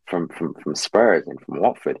from Spurs and from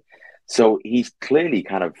Watford. So he's clearly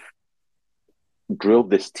kind of drilled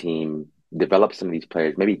this team, developed some of these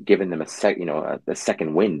players, maybe given them a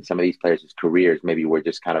second wind. Some of these players' careers maybe were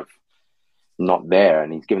just kind of not there,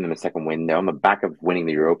 and he's given them a second win. They're on the back of winning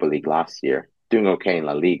the Europa League last year, doing okay in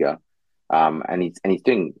La Liga, and he's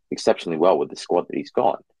doing exceptionally well with the squad that he's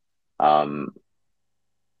got.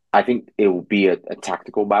 I think it will be a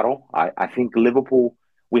tactical battle. I think Liverpool,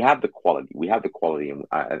 we have the quality, and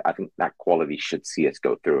I think that quality should see us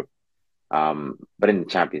go through. But in the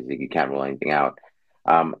Champions League, you can't rule anything out.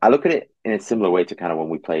 I look at it in a similar way to kind of when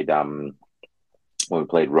we played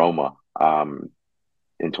Roma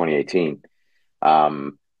in 2018.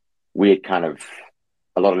 We had kind of,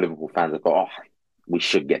 a lot of Liverpool fans have thought, oh, we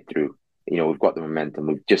should get through. We've got the momentum.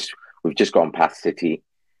 We've just gone past City,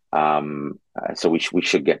 so we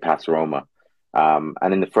should get past Roma.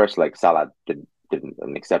 And in the first leg, Salah did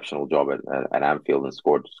an exceptional job at Anfield and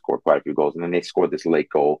scored quite a few goals. And then they scored this late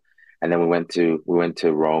goal, and then we went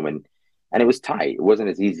to Rome, and it was tight. It wasn't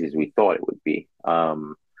as easy as we thought it would be.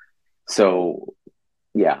 So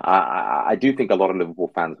yeah, I do think a lot of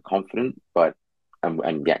Liverpool fans are confident, but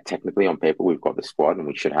and yet technically on paper we've got the squad and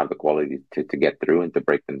we should have the quality to get through and to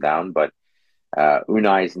break them down. But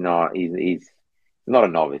Unai is not he's not a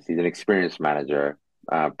novice. He's an experienced manager,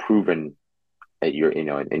 proven at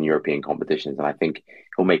in European competitions, and I think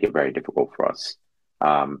he'll make it very difficult for us.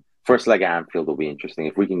 First leg at Anfield will be interesting.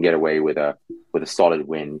 If we can get away with a solid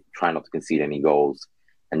win, try not to concede any goals,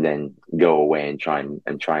 and then go away and try and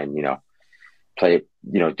play,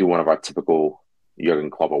 do one of our typical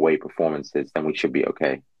Jurgen Klopp away performances, then we should be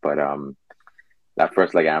okay. But that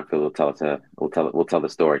first leg at Anfield will tell the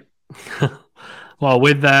story. Well,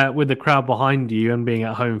 with the crowd behind you and being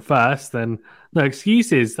at home first, then no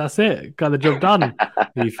excuses. That's it. Got the job done.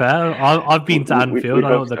 To be fair, I've been to Anfield. I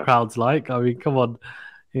know what the crowd's like. I mean, come on,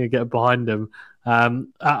 get behind them.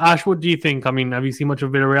 Ash, what do you think? I mean, have you seen much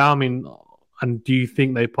of Villarreal? I mean, and do you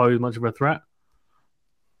think they pose much of a threat?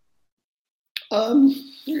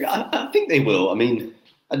 I think they will. I mean,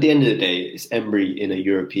 at the end of the day, it's Emery in a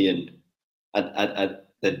European, at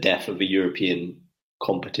the depth of a European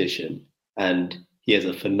competition, and he has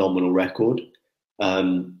a phenomenal record.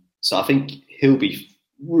 So I think he'll be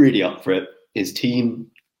really up for it. His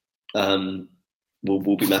team will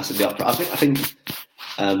be massively up for it. I think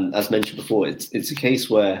as mentioned before, it's a case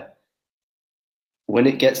where when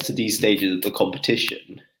it gets to these stages of the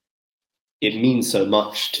competition, it means so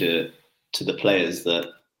much to the players that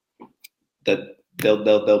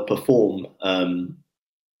they'll perform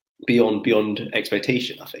beyond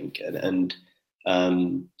expectation, I think, and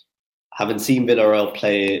having seen Villarreal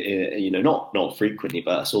play, not frequently,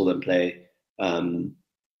 but I saw them play in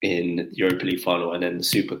the Europa League final and then the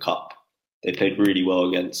Super Cup. They played really well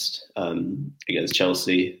against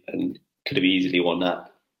Chelsea and could have easily won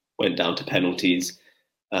that. Went down to penalties.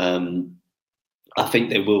 I think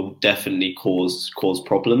they will definitely cause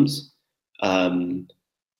problems.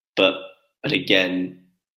 But again,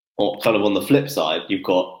 kind of on the flip side, you've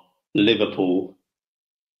got Liverpool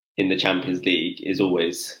in the Champions League is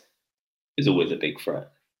always a big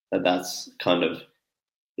threat. And that's kind of,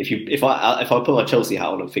 if I put my Chelsea hat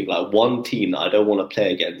on and think like one team that I don't want to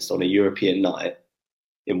play against on a European night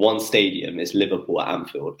in one stadium is Liverpool at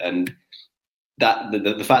Anfield. And that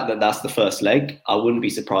the fact that that's the first leg, I wouldn't be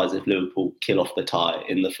surprised if Liverpool kill off the tie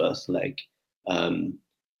in the first leg.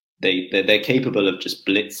 They're capable of just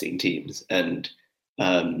blitzing teams and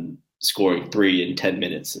scoring 3 in 10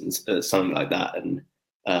 minutes and something like that. And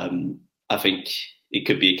I think it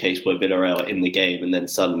could be a case where Villarreal are in the game and then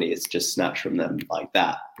suddenly it's just snatched from them like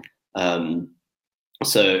that.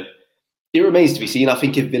 So it remains to be seen. I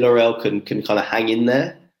think if Villarreal can kind of hang in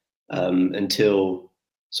there until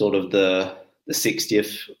sort of the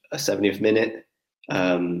 60th, 70th minute,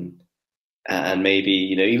 and maybe,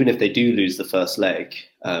 even if they do lose the first leg,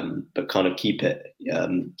 but kind of keep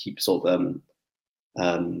sort of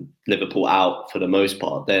Liverpool out for the most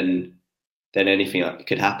part, then anything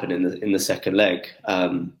could happen in the second leg.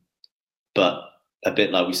 But a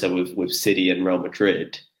bit like we said with City and Real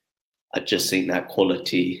Madrid, I just think that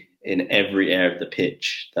quality in every area of the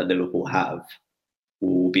pitch that Liverpool have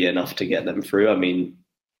will be enough to get them through. I mean,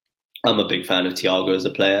 I'm a big fan of Thiago as a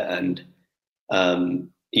player, and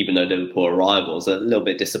even though Liverpool are rivals, a little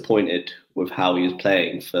bit disappointed with how he was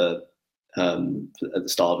playing at the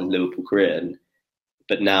start of his Liverpool career.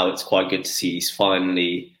 But now it's quite good to see he's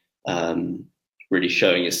finally really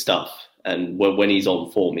showing his stuff. And when he's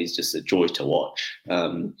on form, he's just a joy to watch.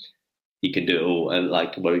 He can do it all. And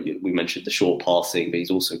like we mentioned, the short passing, but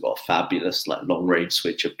he's also got a fabulous long range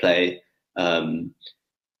switch of play. And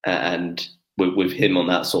with him on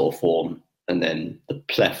that sort of form, and then the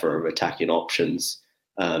plethora of attacking options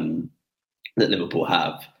that Liverpool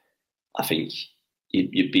have, I think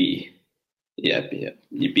you'd be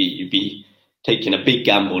taking a big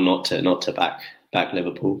gamble not to back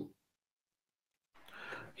Liverpool.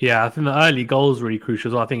 Yeah, I think the early goal is really crucial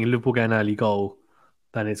as well. I think if Liverpool get an early goal,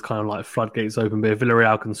 then it's kind of like floodgates open. But if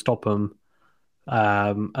Villarreal can stop them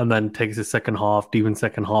and then takes the second half, deep in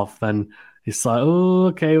second half, then it's like, oh,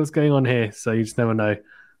 okay, what's going on here? So you just never know.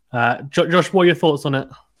 Josh, what are your thoughts on it?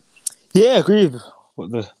 Yeah, I agree with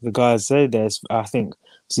what the guys say. I think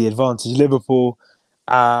it's the advantage Liverpool.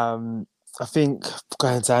 I think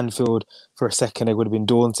going to Anfield for a second, it would have been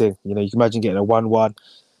daunting. You can imagine getting a 1-1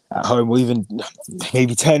 at home, or even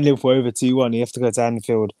maybe turn Liverpool over 2-1. You have to go to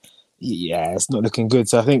Anfield. Yeah, it's not looking good.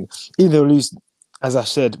 So I think either they'll lose, as I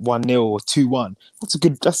said, 1-0 or 2-1.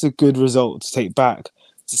 That's a good result to take back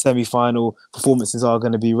to semi-final. Performances are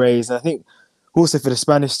going to be raised. And I think also for the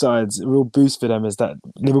Spanish sides, a real boost for them is that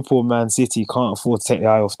Liverpool and Man City can't afford to take the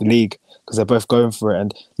eye off the league because they're both going for it.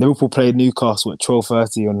 And Liverpool played Newcastle at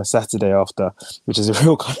 12:30 on the Saturday after, which is a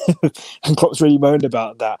real kind of... And Klopp's really moaned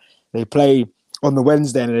about that. They play on the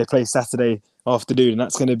Wednesday and they play Saturday afternoon, and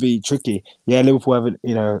that's going to be tricky. Yeah, Liverpool have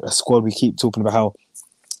a squad. We keep talking about how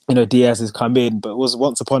Diaz has come in, but it was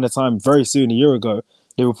once upon a time, very soon, a year ago,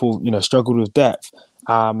 Liverpool struggled with depth.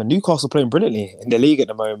 And Newcastle playing brilliantly in the league at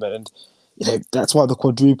the moment, and that's why the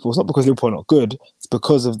quadruple. It's not because Liverpool are not good; it's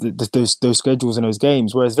because of those schedules and those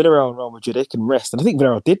games. Whereas Villarreal and Real Madrid, they can rest, and I think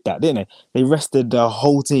Villarreal did that, didn't they? They rested the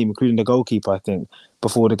whole team, including the goalkeeper, I think,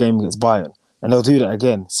 before the game against Bayern, and they'll do that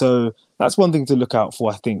again. So that's one thing to look out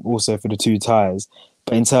for, I think, also for the two ties.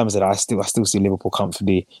 But in terms of that, I still see Liverpool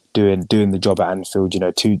comfortably doing the job at Anfield.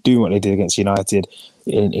 Doing what they did against United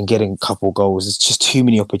in getting a couple goals. It's just too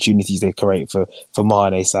many opportunities they create for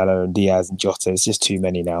Mane, Salah, and Diaz and Jota. It's just too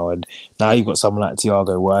many now. And now you've got someone like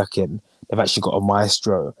Thiago working. They've actually got a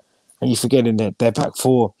maestro, and you're forgetting that their back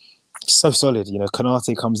four is so solid.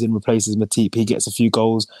 Konate comes in, replaces Matip. He gets a few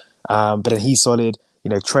goals, but then he's solid.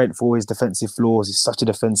 Trent, for all his defensive flaws, he's such a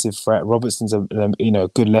defensive threat. Robertson's a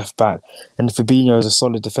good left back, and Fabinho is a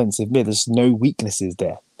solid defensive mid. There's no weaknesses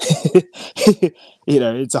there.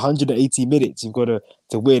 It's 180 minutes. You've got to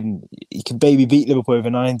win. You can maybe beat Liverpool over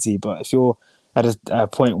 90, but if you're at a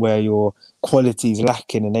point where your quality is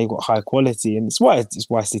lacking and they've got high quality, and it's why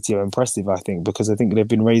City are impressive, I think, because I think they've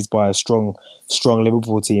been raised by a strong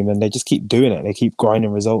Liverpool team, and they just keep doing it. They keep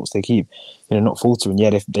grinding results. They keep not faltering.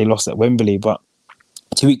 Yeah, they lost at Wembley, but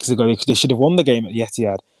 2 weeks ago, they should have won the game at the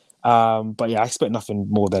Etihad. But yeah, I expect nothing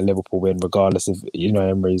more than Liverpool win, regardless of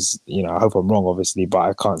Emery's. I hope I'm wrong, obviously, but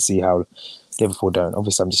I can't see how Liverpool don't.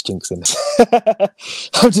 Obviously, I'm just jinxing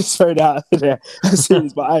this. I'm just throwing it out there.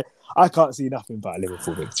 Serious, but I can't see nothing but a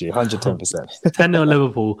Liverpool victory, 110%. 10-0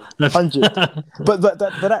 Liverpool. 100. But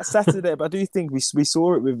that Saturday, but I do think we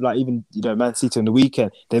saw it with even Man City on the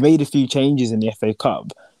weekend. They made a few changes in the FA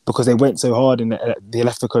Cup because they went so hard in the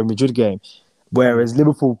Atletico Madrid game. Whereas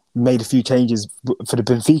Liverpool made a few changes for the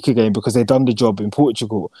Benfica game because they'd done the job in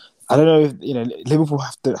Portugal. I don't know if Liverpool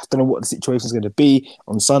I don't know what the situation is going to be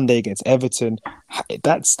on Sunday against Everton.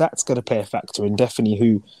 That's going to play a factor in definitely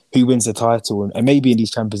who wins the title and maybe in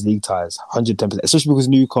these Champions League ties, 110%. Especially because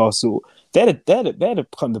Newcastle, they're the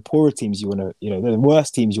kind of the poorer teams you want to they're the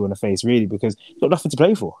worst teams you want to face really because you've got nothing to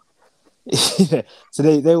play for. So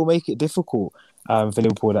they will make it difficult. For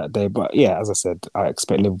Liverpool that day, but yeah, as I said, I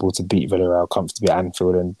expect Liverpool to beat Villarreal comfortably at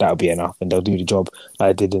Anfield, and that'll be enough, and they'll do the job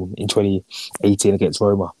like they did in 2018 against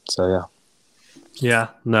Roma. So yeah,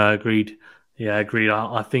 no, agreed. Yeah, agreed.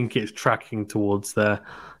 I think it's tracking towards the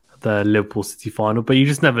Liverpool City final, but you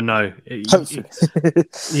just never know.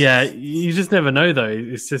 Yeah, you just never know though.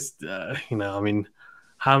 It's just I mean,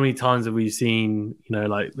 how many times have we seen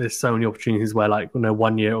there's so many opportunities where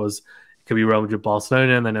 1 year it could be Real Madrid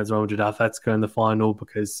Barcelona, and then there's Real Madrid Atletico in the final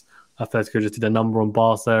because Atletico just did a number on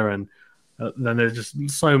Barca, and then there's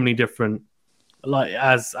just so many different,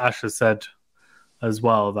 as Ash has said as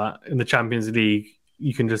well, that in the Champions League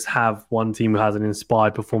you can just have one team who has an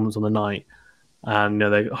inspired performance on the night, and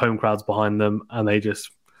their home crowds behind them, and they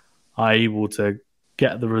just are able to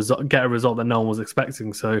get a result that no one was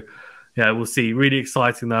expecting. So yeah, we'll see. Really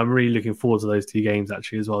exciting though. I'm really looking forward to those two games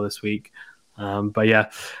actually as well this week. But yeah,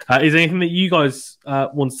 is there anything that you guys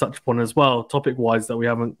want to touch upon as well, topic wise, that we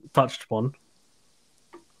haven't touched upon?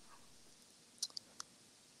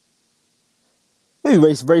 Maybe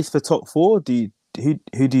race for top four.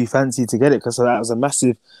 Who do you fancy to get it? Because that was a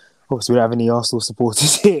massive. Obviously, we don't have any Arsenal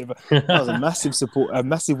supporters here, but that was a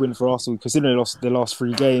massive win for Arsenal, considering they lost the last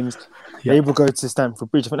 3 games. Yeah. They will go to Stamford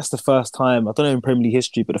Bridge. I think that's the first time, I don't know in Premier League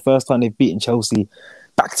history, but the first time they've beaten Chelsea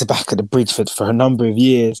back-to-back at the Bridge for a number of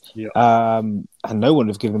years. Yeah. And no one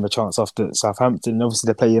have given them a chance after Southampton. And obviously,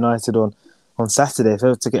 they play United on Saturday. If they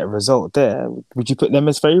were to get a result there, would you put them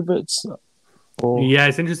as favourites? Or... Yeah,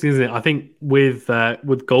 it's interesting, isn't it? I think with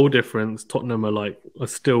goal difference, Tottenham are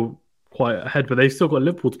still quite ahead, but they've still got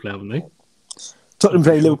Liverpool to play, haven't they? Tottenham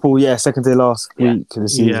play Liverpool, second day last week of the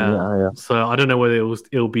season. Yeah. So I don't know whether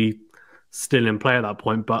it'll be still in play at that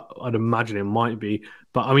point, but I'd imagine it might be.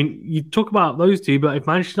 But I mean, you talk about those two, but if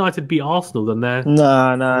Manchester United beat Arsenal, then they're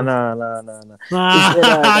no.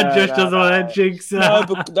 Josh doesn't want to jinx. No,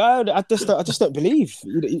 I just don't believe.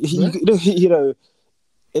 You know,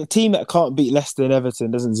 a team that can't beat Leicester and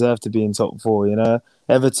Everton doesn't deserve to be in top 4. You know,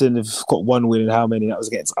 Everton have got 1 win, and how many? That was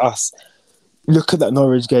against us. Look at that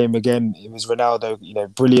Norwich game again. It was Ronaldo,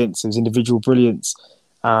 brilliance. It was individual brilliance.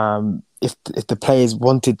 If the players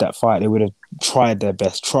wanted that fight, they would have tried their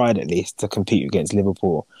best, tried at least to compete against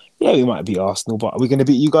Liverpool. Yeah, we might beat Arsenal, but are we going to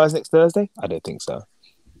beat you guys next Thursday? I don't think so.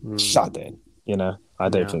 Shut in. I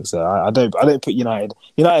don't think so. I don't put United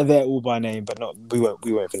there all by name, but we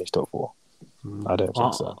won't finish top 4. I don't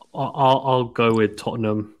think so. I'll go with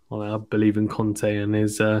Tottenham. I believe in Conte and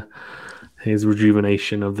his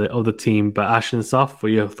rejuvenation of the team. But Ash and Saf, what are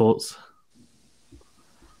your thoughts?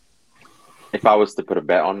 If I was to put a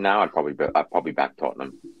bet on now, I'd probably back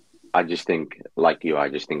Tottenham. I just think, like you,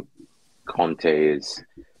 Conte is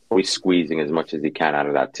probably squeezing as much as he can out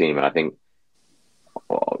of that team, and I think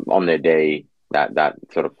on their day that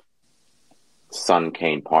sort of Son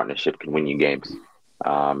Kane partnership can win you games.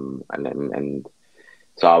 So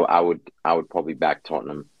I would probably back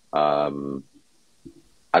Tottenham. I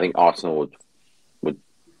think Arsenal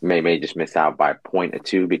may just miss out by a point or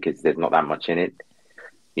 2 because there's not that much in it.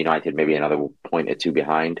 United maybe another point or 2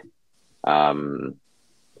 behind. But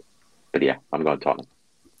yeah, I'm going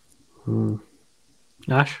Tottenham.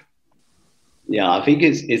 Ash? Yeah, I think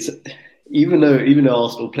it's even though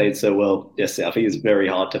Arsenal played so well yesterday, I think it's very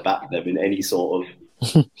hard to back them in any sort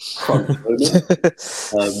of crunch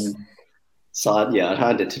moment. So I'd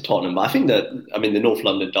hand it to Tottenham. But I think the North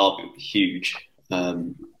London derby would be huge.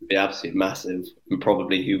 Be absolutely massive, and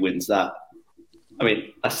probably who wins that. I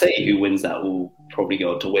mean, I say who wins that will probably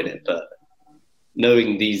go on to win it, but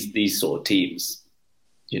knowing these sort of teams,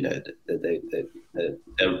 they're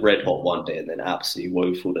red hot one day and then absolutely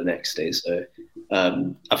woeful the next day. So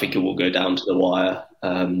I think it will go down to the wire.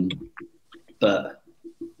 But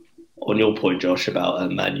on your point, Josh,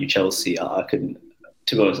 about Man U Chelsea, to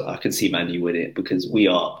be honest, I can see Man U win it because we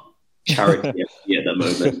are charity FC at the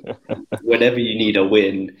moment. Whenever you need a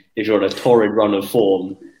win, if you're on a torrid run of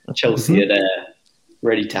form, Chelsea are there,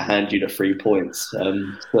 ready to hand you the 3 points.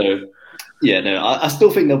 I still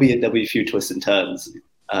think there'll be a few twists and turns,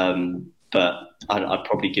 but I'd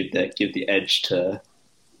probably give the edge to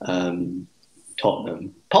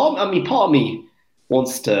Tottenham. Part of me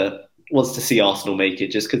wants to see Arsenal make it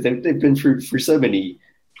just because they've been through so many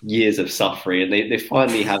years of suffering, and they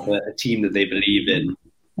finally have a team that they believe in.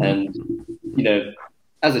 And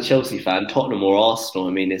as a Chelsea fan, Tottenham or Arsenal,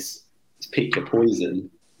 I mean, it's pick your poison.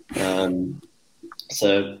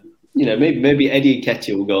 So maybe Eddie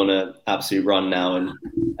Nketiah will go on an absolute run now and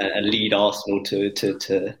lead Arsenal to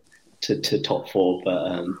top 4.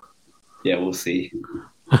 But we'll see.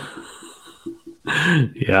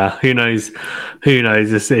 Yeah, who knows?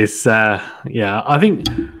 It's I think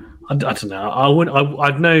I don't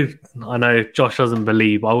know. I know Josh doesn't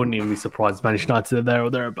believe, but I wouldn't even be surprised if Manchester United are there or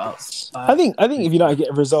thereabouts. I think if United get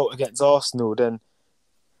a result against Arsenal, then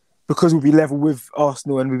because we'll be level with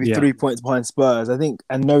Arsenal and we'll be 3 points behind Spurs, I think,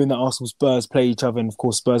 and knowing that Arsenal Spurs play each other, and of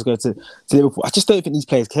course Spurs go to Liverpool, I just don't think these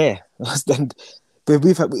players care. But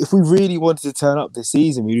if we really wanted to turn up this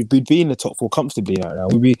season, we'd be in the top 4 comfortably right now.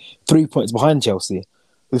 We'd be 3 points behind Chelsea.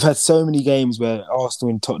 We've had so many games where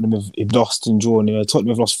Arsenal and Tottenham have lost and drawn. Tottenham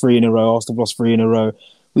have lost 3 in a row. Arsenal have lost 3 in a row.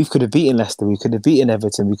 We could have beaten Leicester. We could have beaten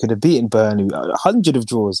Everton. We could have beaten Burnley. 100 of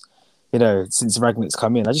draws, since Ragnick's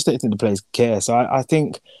come in. I just don't think the players care. So I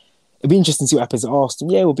think it'd be interesting to see what happens at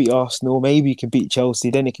Arsenal. Yeah, we'll beat Arsenal. Maybe you can beat Chelsea.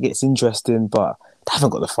 Then it gets interesting, but they haven't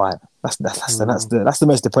got the fight. That's the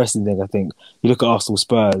most depressing thing, I think. You look at Arsenal,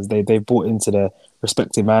 Spurs. They bought into their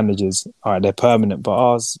respective managers. All right, they're permanent, but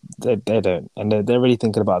ours they don't, and they're really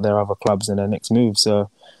thinking about their other clubs and their next move. So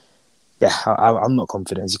yeah, I'm not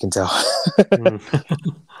confident, as you can tell.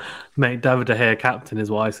 Mate, David De Gea captain is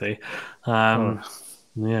what I say.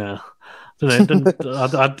 Yeah. I don't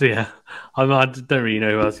really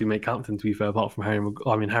know who else you make captain, to be fair, apart from Harry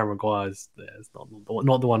Maguire's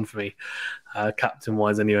not the one for me, captain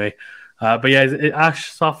wise anyway. But yeah, is it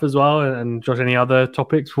Ash stuff as well, and Josh, any other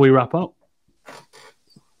topics before we wrap up?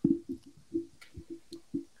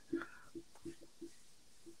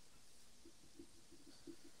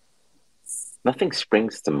 Nothing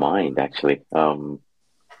springs to mind, actually.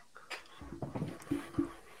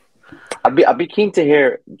 I'd be keen to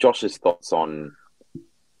hear Josh's thoughts on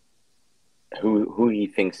who he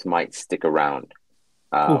thinks might stick around,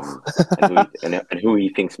 and who he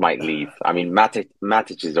thinks might leave. I mean,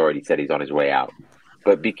 Matic has already said he's on his way out,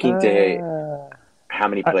 but be keen to hear how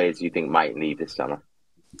many players you think might leave this summer.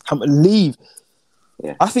 Leave?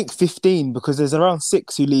 Yeah. I think 15, because there's around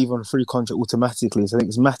 6 who leave on a free contract automatically. So I think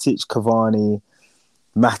it's Matic, Cavani,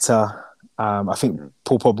 Mata. I think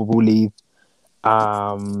Paul Pogba will leave.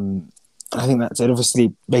 I think that's it.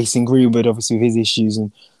 Obviously, Mason Greenwood, obviously with his issues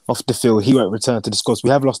and off the field, he won't return to the squad. We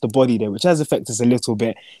have lost a body there, which has affected us a little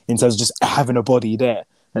bit in terms of just having a body there.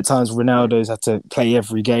 At times, Ronaldo's had to play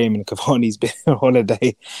every game, and Cavani's been on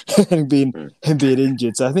holiday and being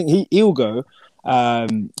injured. So I think he'll go.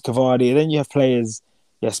 Cavani, and then you have players.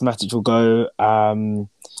 Yes, Matic will go.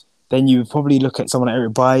 Then you probably look at someone like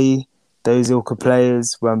Eric Bailly, those ilk of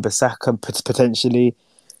players, Wan-Bissaka potentially.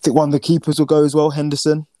 I think one of the keepers will go as well,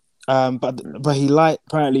 Henderson. But he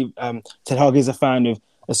apparently Ten Hag is a fan of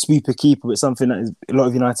a sweeper keeper, but something that a lot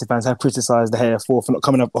of United fans have criticised De Gea for not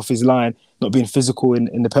coming up off his line, not being physical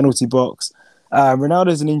in the penalty box.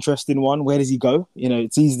 Ronaldo's an interesting one. Where does he go? You know,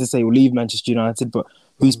 it's easy to say we'll leave Manchester United, but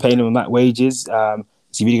who's paying him on that wages?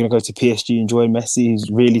 Is he really going to go to PSG and join Messi, who's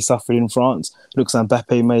really suffered in France? Looks like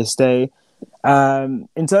Mbappe may stay.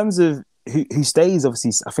 In terms of who stays,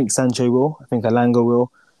 obviously, I think Sancho will. I think Alanga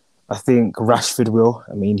will. I think Rashford will.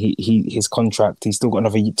 I mean, his contract, he's still got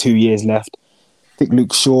another 2 years left. I think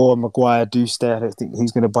Luke Shaw and Maguire do stay. I don't think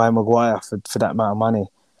he's going to buy Maguire for that amount of money.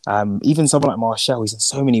 Even someone like Martial, he's on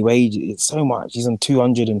so many wages. It's so much. He's on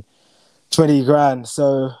 220 grand.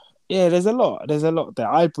 So, yeah, there's a lot. There's a lot there.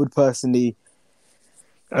 I would personally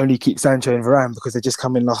only keep Sancho and Varane because they just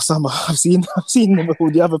come in last summer. I've seen them with all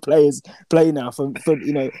the other players play now. For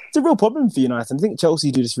it's a real problem for United. I think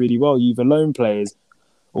Chelsea do this really well. You either loan players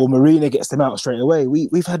or Marina gets them out straight away.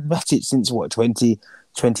 We've had Matic since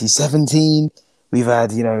 2017. We've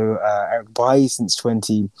had Eric Bailly since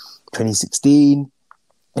 2016.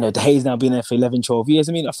 De Gea's now been there for 11, 12 years.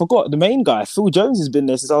 I mean, I forgot the main guy, Phil Jones, has been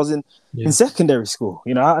there since I was in secondary school.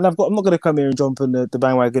 And I'm not going to come here and jump on the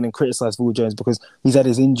bandwagon and criticise Phil Jones because he's had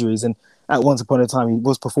his injuries. And at once upon a time, he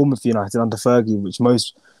was performing for United under Fergie, which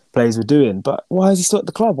most players were doing. But why is he still at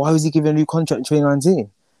the club? Why was he given a new contract in 2019?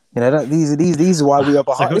 These are why we are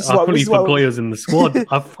behind. I forgot he was in the squad.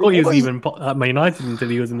 I forgot he was even at Man United until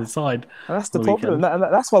he was in the side. And that's the problem.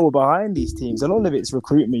 That's why we're behind these teams. A lot of it's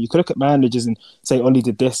recruitment. You could look at managers and say Oli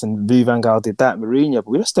did this and Louis van Gaal did that, Mourinho, but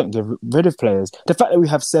we just don't get rid of players. The fact that we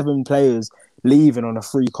have 7 players leaving on a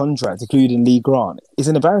free contract, including Lee Grant, is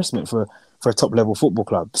an embarrassment for a top level football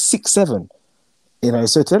club. 6, 7.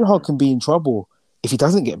 So Ten Hag can be in trouble if he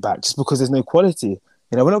doesn't get back just because there's no quality.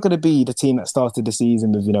 We're not going to be the team that started the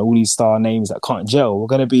season with, all these star names that can't gel. We're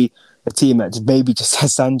going to be a team that maybe just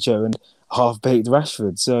has Sancho and half-baked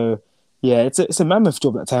Rashford. So, yeah, it's a mammoth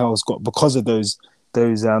job that Ten Hag's got because of those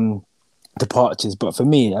departures. But for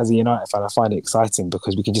me, as a United fan, I find it exciting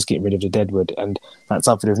because we can just get rid of the deadwood, and that's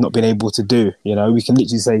something we've not been able to do. We can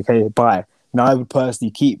literally say, okay, bye. Now, I would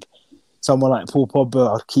personally keep someone like Paul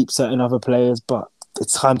Pogba. I'd keep certain other players, but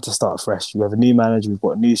it's time to start fresh. We have a new manager. We've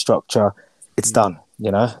got a new structure. It's done.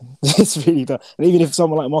 It's really done. And even if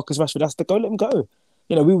someone like Marcus Rashford has to go, let him go.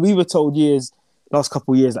 We were told last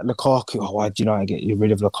couple of years that Lukaku, why do United get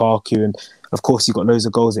rid of Lukaku? And of course, he got loads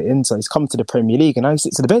of goals at Inter. He's come to the Premier League and now he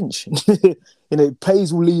sits at the bench.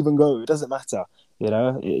 Players will leave and go. It doesn't matter.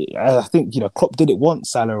 I think, Klopp did it once,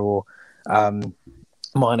 Salah or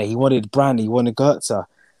Mane. He wanted Brand, he wanted Goetze.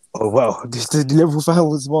 Oh, well, does the Liverpool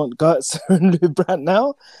fans want Goetze and Brandt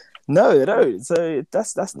now? No, they don't. So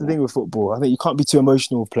that's the thing with football. I think you can't be too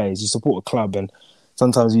emotional with players. You support a club, and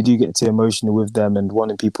sometimes you do get too emotional with them and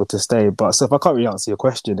wanting people to stay. But so if I can't really answer your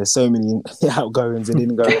question, there's so many outgoings and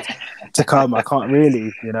ingoings to come. I can't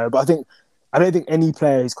really, But I think I don't think any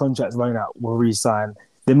player whose contract's running out will re-sign.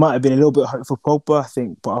 There might have been a little bit of hope for Pogba, I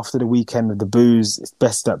think, but after the weekend of the boos, it's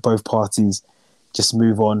best that both parties just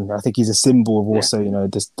move on. I think he's a symbol of also,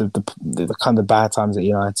 the kind of bad times at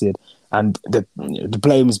United, and the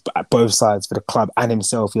blame's at both sides for the club and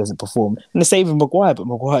himself. He hasn't performed, and the same with Maguire, but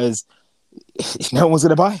Maguire's no one's going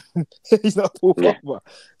to buy him. He's not Paul Pogba,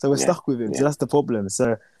 so we're stuck with him. So that's the problem.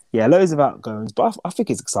 So yeah, loads of outgoings, but I think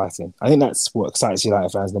it's exciting. I think that's what excites United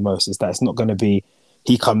fans the most, is that it's not going to be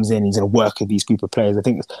he comes in, he's going to work with these group of players. I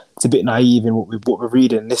think it's a bit naive in what we're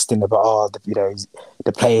reading and listening about.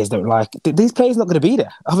 The players don't like these players. Not going to be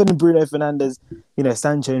there other than Bruno Fernandes,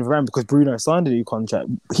 Sancho and Varane, because Bruno signed a new contract.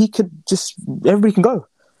 He could everybody can go,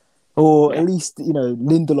 or at least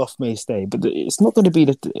Lindelof may stay. But it's not going to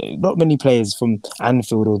be not many players from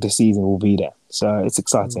Anfield or this season will be there. So it's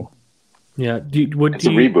exciting. Yeah, it's a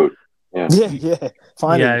reboot. Yeah.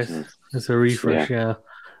 Finally, it's a refresh. Yeah.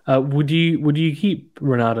 Would you keep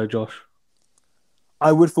Ronaldo, Josh?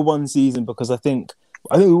 I would for one season, because I think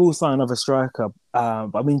we will sign another striker.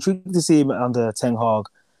 But I'm intrigued to see him under Ten Hag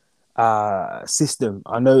system.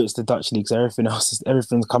 I know it's the Dutch league, so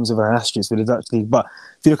everything comes with an asterisk with the Dutch league. But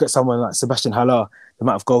if you look at someone like Sebastian Haller, the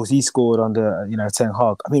amount of goals he scored under Ten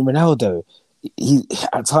Hag. I mean, Ronaldo. He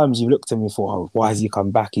at times you looked at him and thought, oh, why has he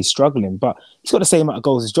come back? He's struggling, but he's got the same amount of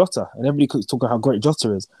goals as Jota, and everybody keeps talking how great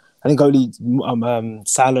Jota is. I think only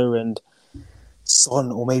Salah and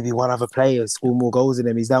Son, or maybe one other player, scored more goals than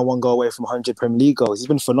him. He's now one goal away from 100 Premier League goals. He's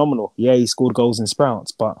been phenomenal. Yeah, he scored goals in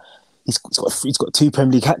Sprouts, but he's got 2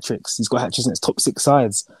 Premier League hat-tricks. He's got hat-tricks in his top 6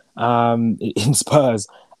 sides in Spurs,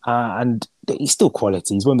 and he's still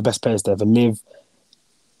quality. He's one of the best players to ever live.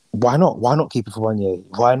 Why not? Why not keep it for 1 year?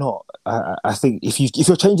 Why not? I think if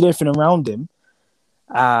you're changing everything around him,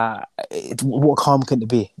 what harm can it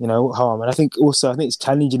be? What harm? And I think it's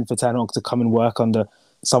challenging for Ten Hag to come and work under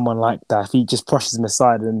someone like that. If he just brushes him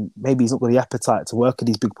aside, and maybe he's not got the appetite to work with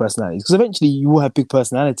these big personalities, because eventually you will have big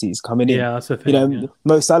personalities coming in. Yeah, that's the thing.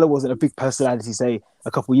 Mo Salah wasn't a big personality, say,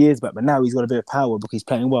 a couple of years back, but now he's got a bit of power because he's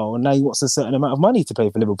playing well, and now he wants a certain amount of money to play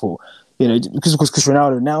for Liverpool. Because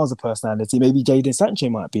Ronaldo now is a personality, maybe Jadon Sancho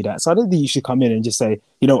might be that. So I don't think you should come in and just say,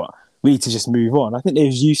 you know what, we need to just move on. I think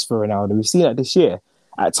there's use for Ronaldo. We've seen that this year.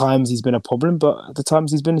 At times he's been a problem, but at the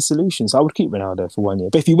times he's been a solution. So I would keep Ronaldo for 1 year.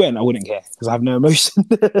 But if he went, I wouldn't care, because I have no emotion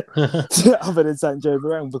other than Sancho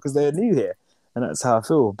Varane, because they're new here, and that's how I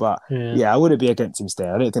feel. But I wouldn't be against him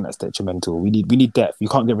staying. I don't think that's detrimental. We need depth. You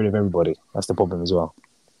can't get rid of everybody. That's the problem as well.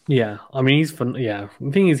 Yeah, I mean the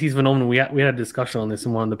thing is, he's phenomenal. We had a discussion on this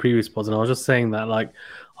in one of the previous pods, and I was just saying that I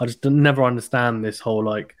just never understand this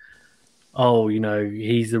whole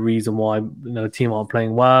he's the reason why the team aren't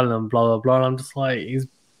playing well and blah blah blah. And I'm just like, he's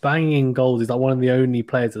banging goals. He's one of the only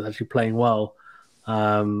players that's actually playing well.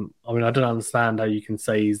 I mean, I don't understand how you can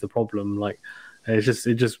say he's the problem. I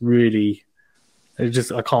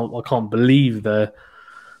can't believe the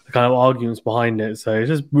kind of arguments behind it. So it's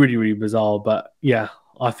just really, really bizarre. But yeah,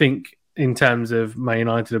 I think in terms of Man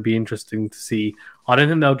United, it'll be interesting to see. I don't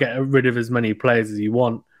think they'll get rid of as many players as you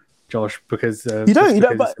want, Josh, because it's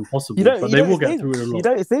impossible. But they will get through it a lot. You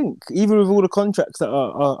don't think, even with all the contracts that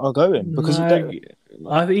are going, because I think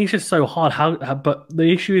it's just so hard. But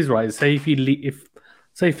the issue is, right, say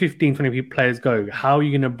say 15, 20 players go, how are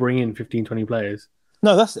you going to bring in 15, 20 players?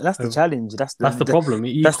 No, that's the challenge. That's the problem.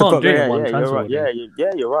 You can't do it in one transfer. Right.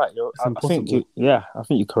 You're right. I think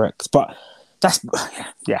you're correct. But that's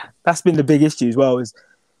been the big issue as well. Is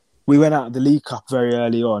we went out of the League Cup very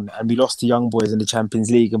early on, and we lost to young boys in the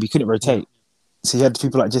Champions League, and we couldn't rotate. So you had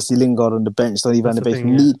people like Jesse Lingard on the bench, Donny van de Beek,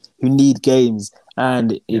 who need games,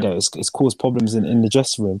 and it's caused problems in the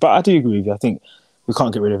dressing room. But I do agree with you. I think we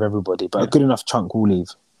can't get rid of everybody, but a good enough chunk will leave.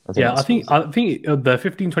 I think the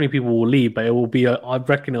 15, 20 people will leave, but it will be. I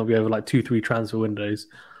reckon it'll be over 2-3 transfer windows.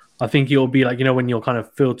 I think it'll be when you're kind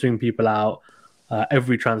of filtering people out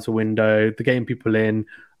every transfer window, the getting people in,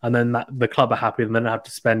 and then the club are happy, and then they don't have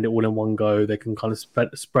to spend it all in one go. They can kind of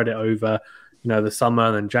spread it over, the summer,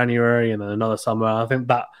 and then January, and then another summer. I think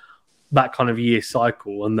that kind of year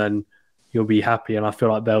cycle, and then you'll be happy. And I feel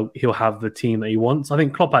like he'll have the team that he wants. I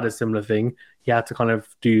think Klopp had a similar thing. He had to kind of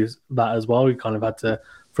do that as well. He kind of had to,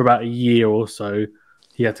 for about a year or so,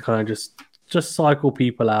 he had to kind of just cycle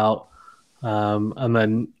people out, and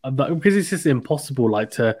then because it's just impossible,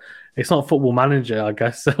 it's not Football Manager, I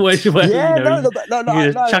guess. where you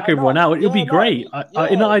just chuck everyone out. It'll be great.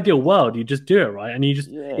 In an ideal world, you just do it right, and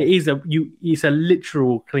it's a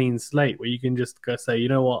literal clean slate where you can just go say, you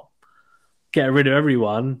know what, get rid of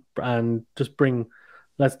everyone and just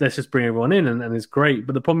let's just bring everyone in, and it's great.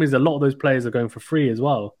 But the problem is a lot of those players are going for free as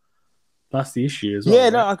well. That's the issue as well. Yeah,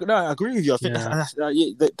 right? I agree with you. I think Yeah.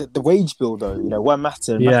 the wage bill, though, one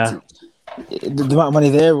matter, Yeah. the amount of money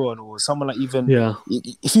they're on, or someone like Yeah.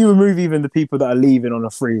 if you remove even the people that are leaving on a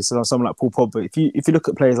free, so someone like Paul Pogba, if you look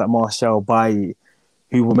at players like Martial, Bailly,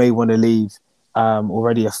 who may want to leave,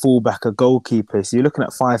 already a fullback, a goalkeeper, so you're looking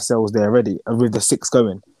at 5 sales there already, with the 6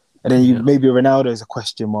 going, and then maybe Ronaldo is a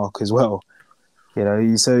question mark as well.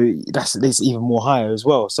 So that's even more higher as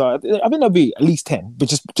well. So I think there'll be at least 10, but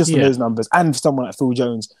just on those numbers, and someone like Phil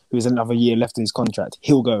Jones, who has another year left in his contract,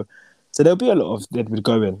 he'll go. So there'll be a lot of Deadwood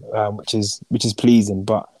going, which is pleasing.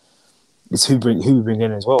 But it's who we bring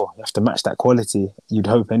in as well. You have to match that quality. You'd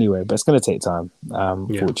hope anyway, but it's going to take time.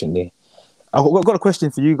 Fortunately, I've got a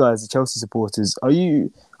question for you guys, the Chelsea supporters. Are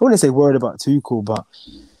you? I wouldn't say worried about Tuchel, but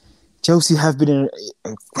Chelsea have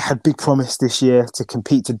had big promise this year to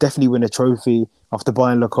compete, to definitely win a trophy. After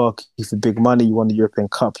buying Lukaku for big money, you won the European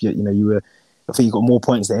Cup. I think you got more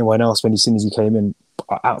points than anyone else as soon as you came in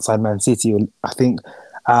outside Man City. I think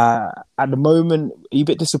at the moment, are you a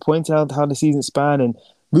bit disappointed how the season span? And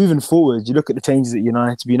moving forward, you look at the changes at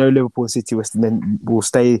United. Liverpool, City, West, and then will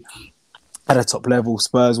stay at a top level.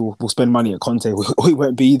 Spurs will spend money at Conte. We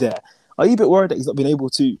won't be there. Are you a bit worried that he's not been able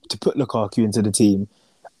to put Lukaku into the team?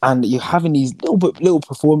 And you're having these little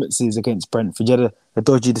performances against Brentford. You had a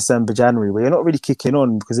dodgy December, January, where you're not really kicking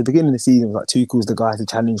on, because at the beginning of the season, it was like Tuchel's the guy to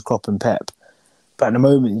challenge Klopp and Pep. But at the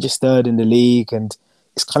moment, you're just third in the league, and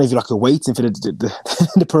it's kind of like you're waiting for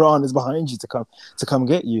the piranhas behind you to come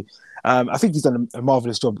get you. I think he's done a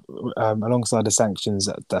marvellous job alongside the sanctions.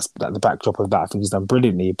 That's the backdrop of that. I think he's done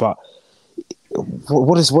brilliantly. But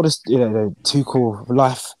what is Tuchel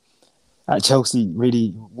life at Chelsea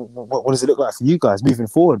really? What does it look like for you guys moving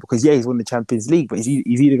forward? Because he's won the Champions League, but he's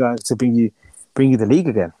either going to bring you the league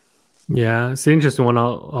again. Yeah, it's an interesting one.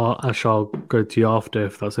 I'll go to you after,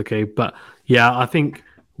 if that's okay. But yeah, I think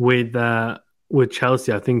with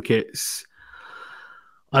Chelsea, I think I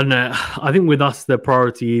don't know. I think with us, the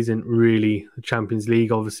priority isn't really the Champions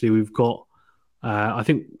League. Obviously, we've got. I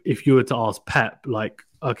think if you were to ask Pep, like,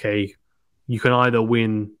 okay, you can either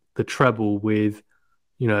win the treble with,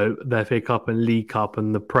 the FA Cup and League Cup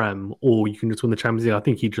and the Prem, or you can just win the Champions League. I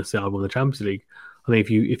think he'd just say, I won the Champions League. I think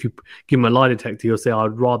if you give him a lie detector, he'll say,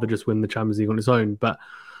 I'd rather just win the Champions League on its own. But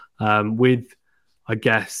with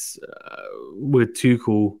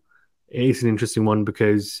Tuchel, it's an interesting one,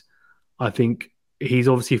 because I think he's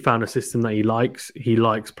obviously found a system that he likes. He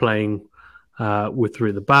likes playing with 3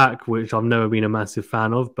 at the back, which I've never been a massive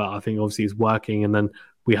fan of, but I think obviously it's working. And then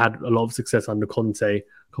we had a lot of success under Conte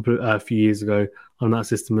a few years ago on that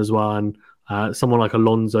system as well. And someone like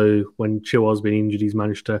Alonso, when Chilwell's been injured, he's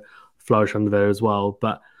managed to flourish under there as well.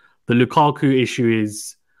 But the Lukaku issue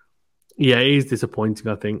is, it is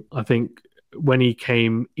disappointing. I think when he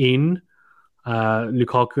came in,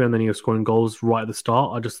 Lukaku, and then he was scoring goals right at the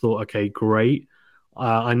start, I just thought, okay, great.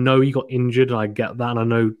 I know he got injured, and I get that. And I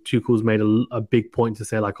know Tuchel's made a big point to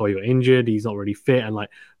say, like, oh, you're injured, he's not really fit, and like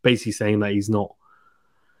basically saying that he's not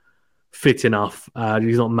fit enough,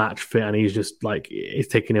 he's not match fit, and he's just like, it's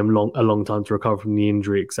taking him a long time to recover from the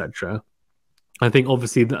injury, etc. I think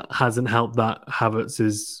obviously that hasn't helped that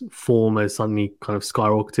Havertz's form has suddenly kind of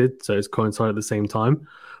skyrocketed, so it's coincided at the same time.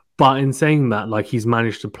 But in saying that, like, he's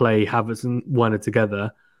managed to play Havertz and Werner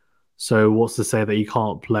together. So what's to say that he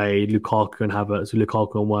can't play Lukaku and Havertz,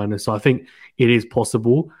 Lukaku and Werner? So I think it is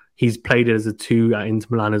possible. He's played it as a 2 at Inter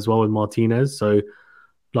Milan as well with Martinez. So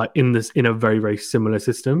like in a very, very similar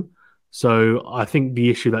system. So I think the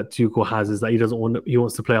issue that Tuchel has is that he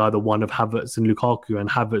wants to play either one of Havertz and Lukaku, and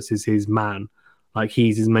Havertz is his man. Like,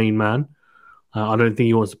 he's his main man. I don't think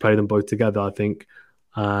he wants to play them both together. I think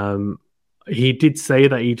he did say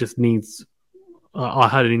that he just needs. I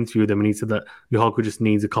had an interview with him, and he said that Lukaku just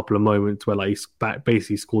needs a couple of moments where, like, he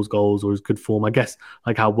basically scores goals or is good form. I guess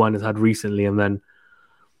like how Werner's had recently, and then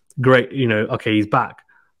great, okay, he's back.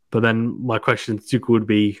 But then my question to Tuchel would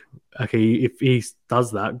be, okay, if he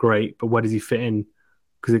does that, great, but where does he fit in?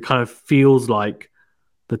 Because it kind of feels like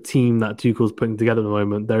the team that Tuchel's putting together at the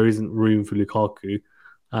moment, there isn't room for Lukaku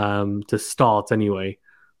to start anyway.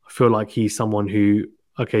 I feel like he's someone who,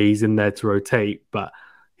 okay, he's in there to rotate, but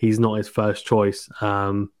he's not his first choice,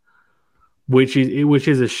 which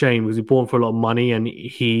is a shame, because he bought him for a lot of money, and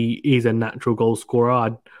he is a natural goal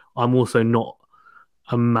scorer. I'm also not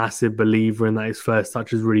a massive believer in that his first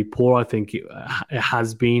touch is really poor. I think it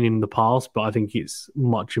has been in the past, but I think it's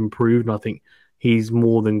much improved, and I think he's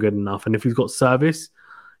more than good enough. And if he's got service,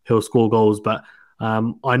 he'll score goals. But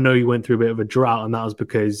I know he went through a bit of a drought, and that was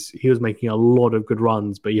because he was making a lot of good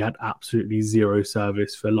runs, but he had absolutely zero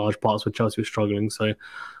service for large parts where Chelsea was struggling. So,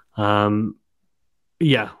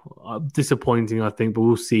 disappointing, I think, but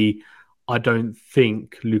we'll see. I don't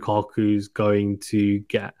think Lukaku's going to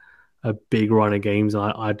get a big run of games.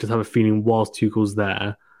 I just have a feeling whilst Tuchel's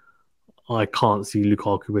there, I can't see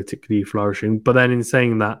Lukaku particularly flourishing. But then in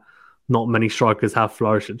saying that, not many strikers have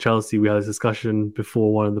flourished at Chelsea. We had a discussion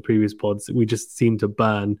before one of the previous pods. We just seem to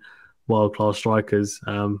burn world-class strikers.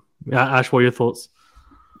 Ash, what are your thoughts?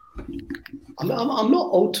 I'm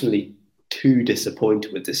not ultimately too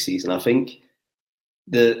disappointed with this season. I think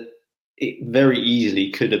that it very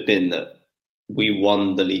easily could have been that we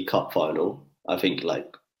won the League Cup final. I think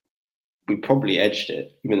we probably edged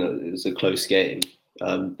it, even though it was a close game.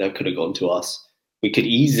 That could have gone to us. We could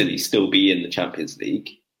easily still be in the Champions League,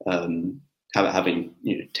 having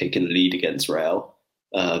taken the lead against Real.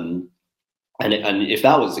 And if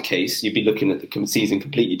that was the case, you'd be looking at the season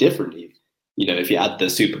completely differently. If you add the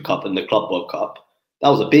Super Cup and the Club World Cup, that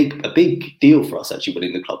was a big deal for us actually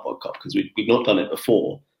winning the Club World Cup, because we've not done it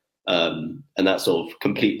before, and that sort of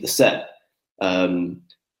complete the set.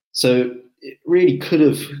 So it really could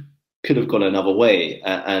have gone another way,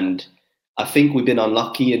 and I think we've been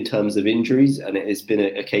unlucky in terms of injuries, and it has been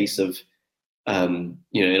a case of in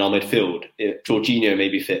our midfield, Jorginho may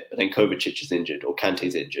be fit, but then Kovacic is injured or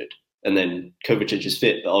Kante's injured, and then Kovacic is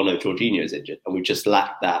fit, but Jorginho is injured, and we just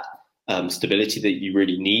lack that stability that you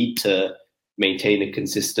really need to maintain a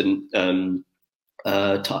consistent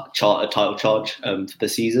title charge for the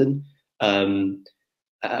season.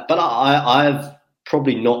 But I've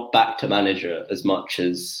probably not backed a manager as much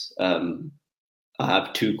as I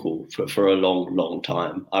have Tuchel for a long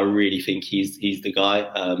time. I really think he's the guy.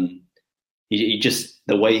 He just,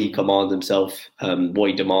 the way he commands himself, what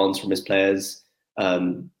he demands from his players.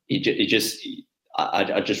 I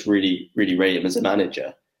just really rate him as a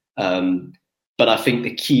manager. But I think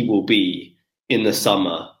the key will be in the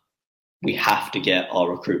summer, we have to get our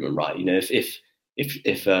recruitment right.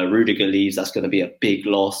 If Rudiger leaves, that's going to be a big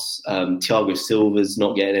loss. Thiago Silva's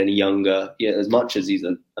not getting any younger. Yeah, as much as he's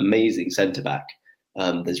an amazing centre back,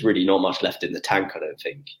 there's really not much left in the tank, I don't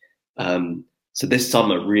think. So this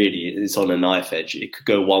summer really is on a knife edge. It could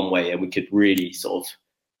go one way, and we could really sort of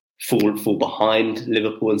fall behind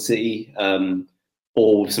Liverpool and City.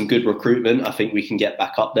 Or with some good recruitment, I think we can get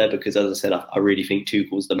back up there, because, as I said, I really think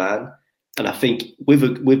Tuchel's the man. And I think with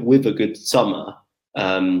a good summer,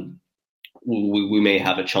 we may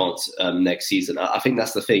have a chance next season. I think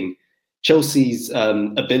that's the thing. Chelsea's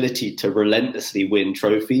ability to relentlessly win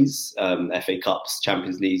trophies, FA Cups,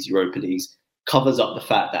 Champions Leagues, Europa Leagues, covers up the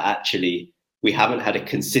fact that actually we haven't had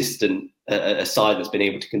a side that's been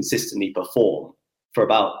able to consistently perform for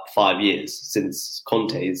about 5 years, since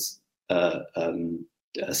Conte's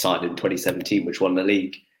side in 2017, which won the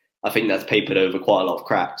league. I think that's papered over quite a lot of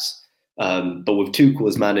cracks. But with Tuchel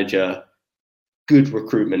as manager, good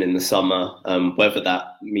recruitment in the summer, whether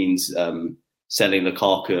that means selling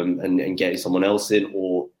Lukaku and getting someone else in,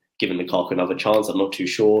 or giving Lukaku another chance, I'm not too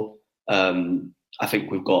sure. I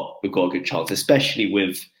think we've got a good chance, especially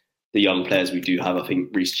with the young players we do have. I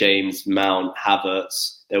think Reece James, Mount,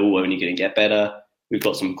 Havertz, they're all only going to get better. We've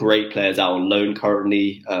got some great players out on loan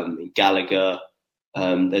currently. Gallagher.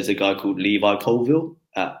 There's a guy called Levi Colville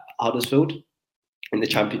at Huddersfield in the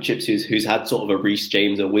Championships who's had sort of a Reece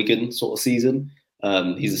James and Wigan sort of season.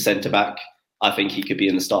 He's a centre back. I think he could be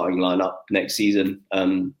in the starting lineup next season. I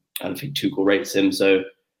think Tuchel rates him. So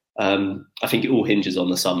I think it all hinges on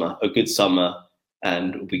the summer. A good summer,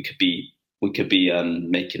 and we could be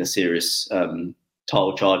making a serious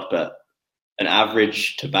title charge. But an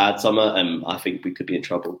average to bad summer, I think we could be in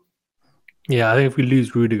trouble. Yeah, I think if we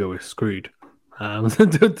lose Rudiger, we're screwed.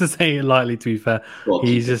 To say it lightly, to be fair,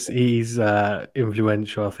 he's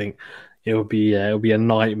influential. I think it'll be a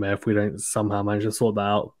nightmare if we don't somehow manage to sort that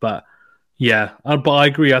out. But yeah, but I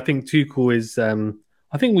agree. I think Tuchel is. I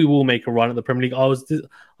think we will make a run at the Premier League.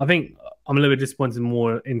 I think I'm a little bit disappointed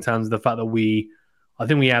more in terms of the fact that I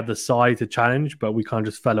think we had the side to challenge, but we kind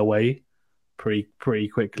of just fell away pretty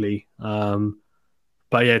quickly.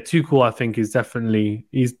 But yeah, Tuchel, I think, is definitely,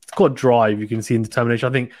 he's got drive. You can see in determination.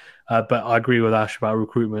 I think, but I agree with Ash about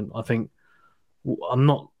recruitment. I think I'm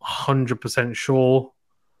not 100% sure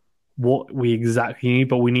what we exactly need,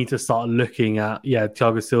 but we need to start looking at,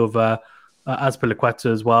 Thiago Silva,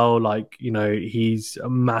 Azpilicueta as well. Like, he's a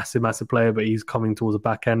massive player, but he's coming towards the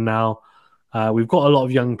back end now. We've got a lot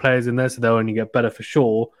of young players in there, so they'll only get better for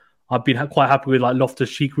sure. I've been quite happy with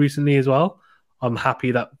Loftus-Cheek recently as well. I'm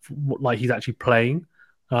happy that he's actually playing.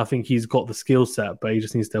 I think he's got the skill set, but he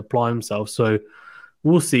just needs to apply himself. So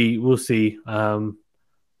we'll see. Sorry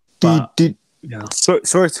to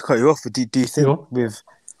cut you off, but do you think with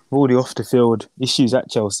all the off the field issues at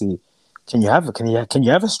Chelsea, can you have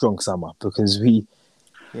a strong summer? Because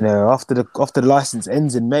After the license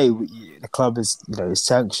ends in May, the club is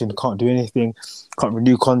sanctioned, can't do anything, can't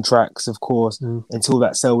renew contracts, of course, until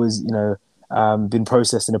that sale is been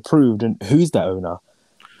processed and approved. And who's that owner?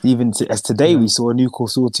 Even as today, we saw a new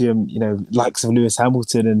consortium, likes of Lewis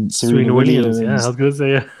Hamilton and Serena Williams. Yeah, I was going to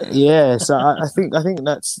say yeah. So I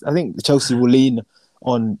think Chelsea will lean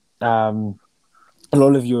on a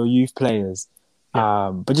lot of your youth players.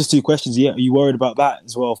 But just two questions. Yeah, are you worried about that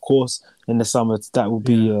as well? Of course, in the summer, that will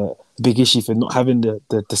be a big issue for not having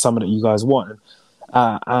the summer that you guys want.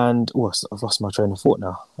 I've lost my train of thought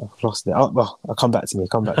now. I've lost it. I'll come back to me.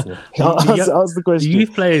 Ask the question. The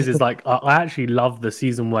youth players is like, I actually love the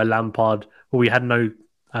season where Lampard, we had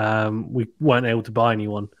we weren't able to buy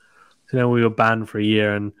anyone. So then we were banned for a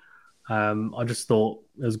year, and I just thought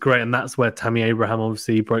it was great. And that's where Tammy Abraham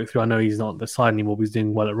obviously broke through. I know he's not at the side anymore, but he's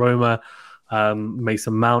doing well at Roma.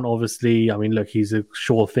 Mason Mount, obviously. I mean, look, he's a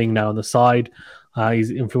sure thing now on the side.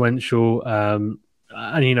 He's influential. And,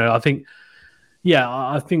 I think... Yeah,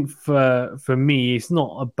 I think for me, it's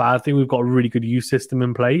not a bad thing. We've got a really good youth system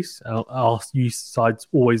in place. Our youth sides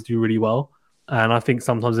always do really well. And I think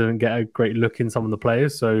sometimes they don't get a great look in some of the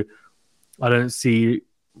players. So I don't see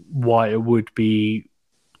why it would be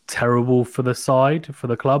terrible for the side, for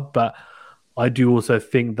the club. But I do also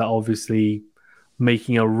think that obviously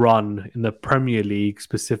making a run in the Premier League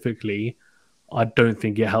specifically, I don't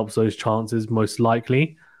think it helps those chances most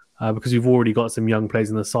likely. Because we've already got some young players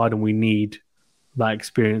in the side and we need that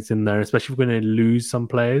experience in there, especially if we're going to lose some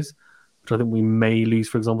players, which I think we may lose.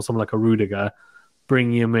 For example, someone like a Rudiger,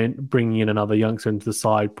 bringing in another youngster into the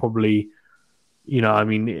side, probably,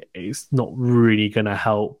 it's not really going to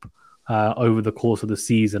help over the course of the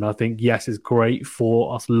season. I think, yes, it's great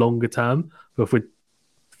for us longer term, but if we're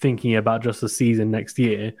thinking about just the season next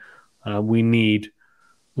year, we need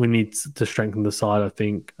to strengthen the side, I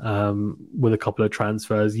think, with a couple of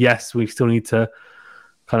transfers. Yes, we still need to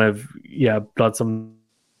kind of, blood some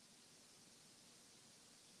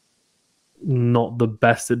not the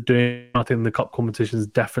best at doing. I think the cup competitions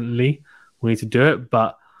definitely we need to do it,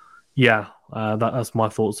 but that's my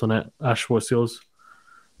thoughts on it. Ash, what's yours?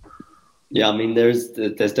 Yeah, I mean, there's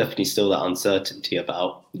definitely still that uncertainty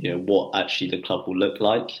about what actually the club will look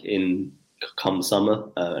like in come summer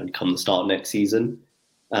and come the start of next season.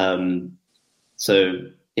 So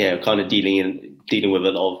kind of dealing with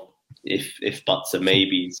a lot of if buts and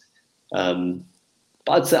maybes.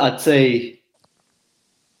 But I'd say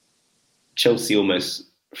Chelsea almost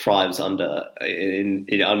thrives under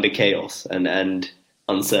chaos and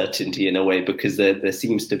uncertainty in a way, because there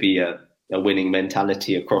seems to be a winning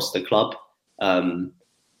mentality across the club. And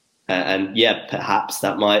perhaps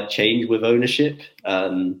that might change with ownership.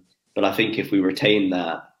 But I think if we retain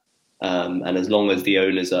that, and as long as the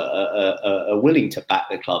owners are willing to back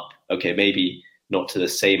the club, okay, maybe not to the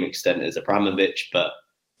same extent as Abramovich, but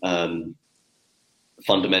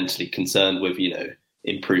fundamentally concerned with,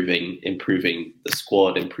 improving the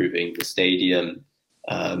squad, improving the stadium,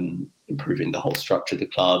 improving the whole structure of the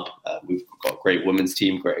club. We've got a great women's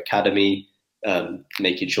team, great academy,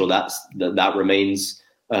 making sure that remains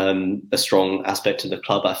a strong aspect of the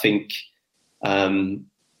club. I think I'm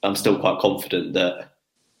still quite confident that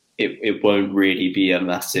it won't really be a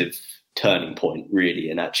massive turning point, really,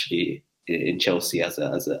 and actually in Chelsea as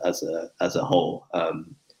a whole.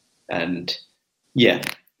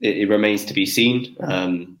 It remains to be seen.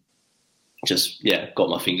 Got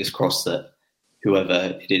my fingers crossed that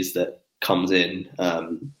whoever it is that comes in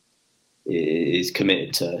is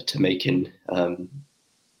committed to making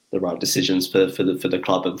the right decisions for the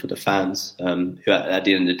club and for the fans, who at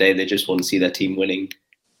the end of the day, they just want to see their team winning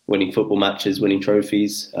football matches, winning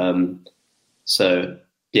trophies. I'm still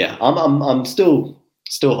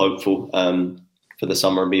hopeful for the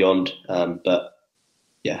summer and beyond. But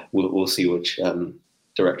we'll see which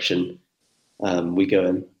direction we go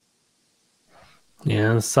in.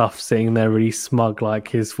 Yeah, and Saf sitting there really smug, like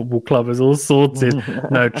his football club is all sorted.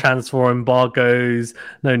 No transfer embargoes,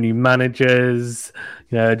 no new managers.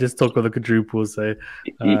 Just talk with the quadruples. So,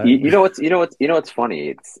 what's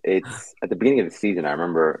funny? It's at the beginning of the season. I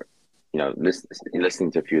remember,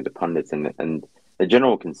 listening to a few of the pundits, and the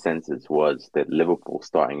general consensus was that Liverpool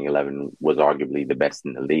starting 11 was arguably the best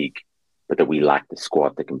in the league, but that we lacked the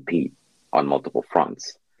squad to compete on multiple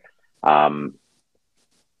fronts.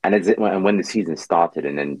 And when the season started,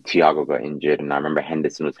 and then Thiago got injured, and I remember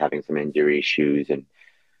Henderson was having some injury issues, and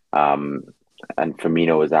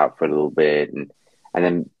Firmino was out for a little bit, and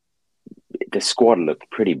then the squad looked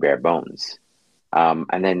pretty bare bones.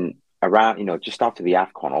 And then around, just after the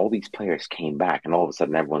AFCON, all these players came back, and all of a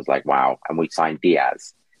sudden everyone's like, "Wow!" And we signed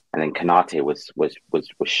Diaz, and then Konate was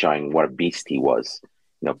showing what a beast he was,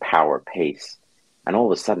 power, pace, and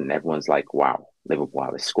all of a sudden everyone's like, "Wow, Liverpool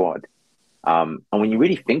have a squad." And when you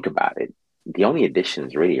really think about it, the only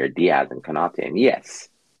additions really are Diaz and Konate, and yes,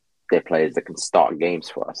 they're players that can start games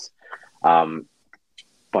for us.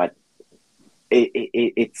 But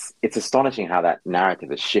it's astonishing how that narrative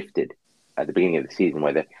has shifted at the beginning of the season,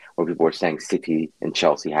 where people were saying City and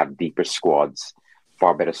Chelsea have deeper squads,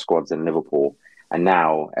 far better squads than Liverpool, and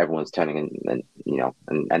now everyone's turning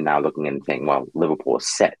and now looking and saying, well, Liverpool is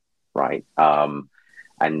set, right?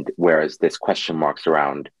 And whereas there's question marks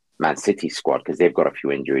around Man City's squad because they've got a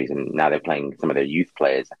few injuries and now they're playing some of their youth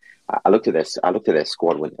players. I looked at their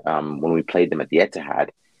squad when we played them at the Etihad,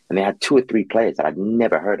 and they had 2 or 3 players that I'd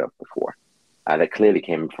never heard of before. That clearly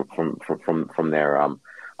came from their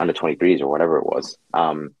under 23s or whatever it was.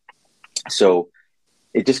 So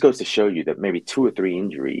it just goes to show you that maybe 2 or 3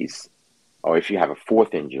 injuries, or if you have a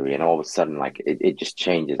 4th injury, and all of a sudden it just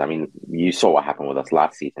changes. I mean, you saw what happened with us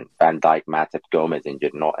last season. Van Dijk, Matip, Gomez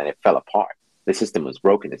injured, and it fell apart. The system was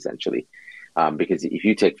broken essentially, because if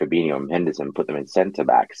you take Fabinho and Henderson and put them in centre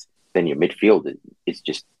backs, then your midfield is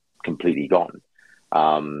just completely gone.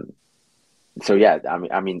 So yeah,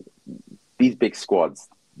 I mean, these big squads,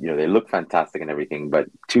 they look fantastic and everything, but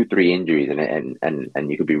 2-3 injuries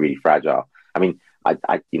and you could be really fragile. I mean,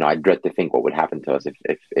 I dread to think what would happen to us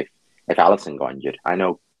if Alisson got injured. I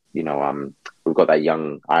know, we've got that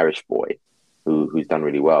young Irish boy who's done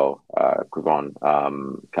really well, Kevon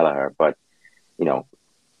Kelleher, but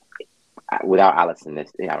without Alisson,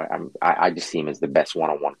 I just see him as the best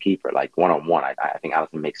one-on-one keeper. Like one-on-one, I think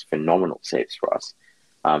Alisson makes phenomenal saves for us.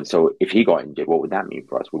 So if he got injured, what would that mean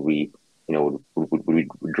for us? Would we, would we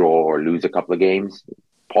draw or lose a couple of games?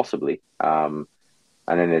 Possibly. And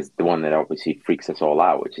then there's the one that obviously freaks us all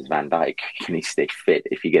out, which is Van Dijk. Can he stay fit?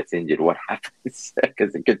 If he gets injured, what happens?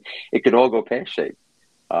 Because it could all go pear-shaped.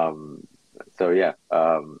 So yeah,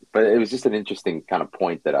 but it was just an interesting kind of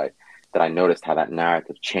point that I noticed how that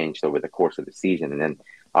narrative changed over the course of the season. And then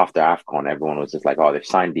after AFCON, everyone was just like, "Oh, they've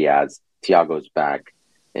signed Diaz, Thiago's back,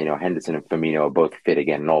 Henderson and Firmino are both fit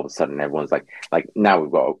again." And all of a sudden, everyone's like now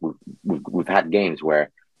we've had games where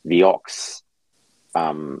the Ox,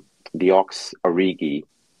 Origi,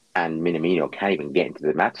 and Minamino can't even get into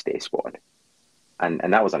the matchday squad,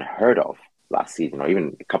 and that was unheard of last season, or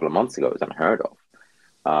even a couple of months ago. It was unheard of.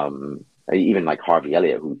 Even like Harvey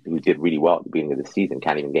Elliott, who did really well at the beginning of the season,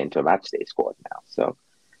 can't even get into a matchday squad now. So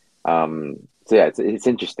yeah, it's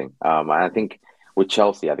interesting. I think with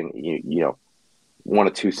Chelsea, I think 1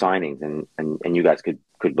 or 2 signings, and you guys could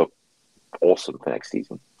look awesome for next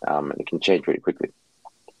season. And it can change really quickly.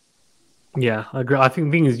 Yeah, I agree. I think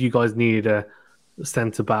the thing is, you guys need a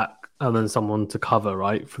centre back and then someone to cover,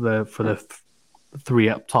 right, for the 3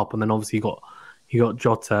 up top, and then obviously you got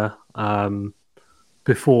Jota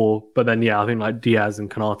before, but then I think like Diaz and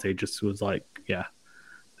Konate just was like, yeah,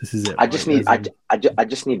 this is it. I just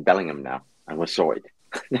need Bellingham now, and we're sorted.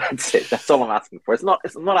 That's it. That's all I'm asking for.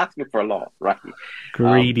 I'm not asking for a lot, right?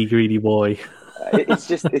 Greedy boy. It's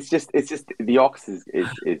just the Ox is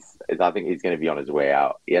I think he's going to be on his way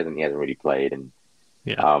out. He hasn't really played, and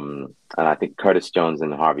and I think Curtis Jones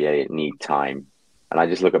and Harvey Elliott need time. And I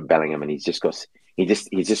just look at Bellingham, and he's just got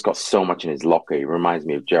so much in his locker. He reminds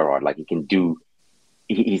me of Gerrard. Like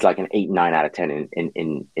he's like an 8, 9 out of 10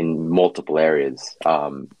 in multiple areas.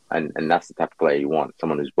 And that's the type of player you want.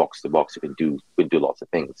 Someone who's box to box who can do lots of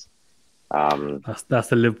things. That's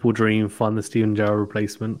the Liverpool dream. Find the Steven Gerrard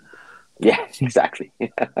replacement. Yeah, exactly.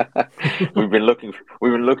 We've been looking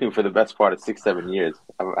for the best part of 6-7 years.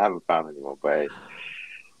 I haven't found anyone. But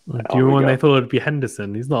do you remember when they thought it'd be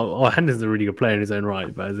Henderson? He's not. Oh, Henderson's a really good player in his own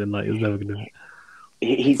right, but as in like he's never going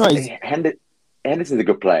to. Henderson's a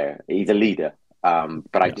good player. He's a leader.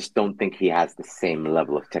 But I just don't think he has the same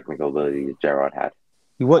level of technical ability that Gerrard had.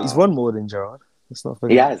 He's won more than Gerrard. Let's not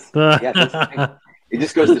forget. He has. It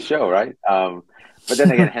just goes to show, right? But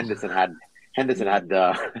then again, Henderson had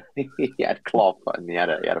he had Klopp, and he had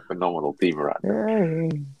a phenomenal team around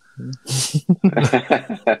him.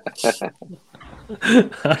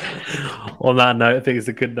 On that note, I think it's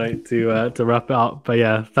a good note to wrap it up. But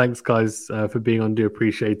yeah, thanks guys for being on. Do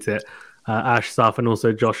appreciate it. Ash, Saf, and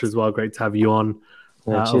also Josh as well. Great to have you on.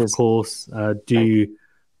 Of course, do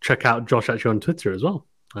check out Josh actually on Twitter as well.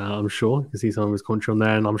 I'm sure you can see some of his commentary on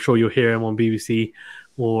there, and I'm sure you'll hear him on BBC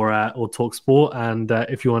or Talk Sport. And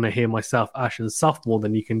if you want to hear myself, Ash, and Saf more,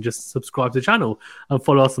 then you can just subscribe to the channel and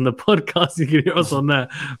follow us on the podcast. You can hear us on there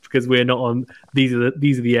because we're not on. These are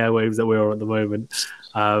the airwaves that we're on at the moment.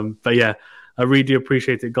 But yeah, I really do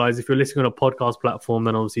appreciate it, guys. If you're listening on a podcast platform,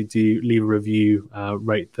 then obviously do leave a review,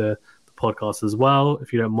 rate the podcast as well.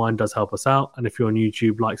 If you don't mind, does help us out. And if you're on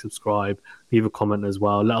YouTube, like, subscribe, leave a comment as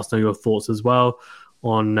well. Let us know your thoughts as well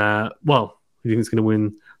on, who you think is going to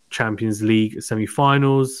win Champions League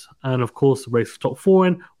semi-finals, and of course the race for top 4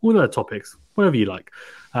 and all other topics, whatever you like.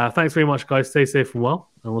 Thanks very much, guys. Stay safe and well,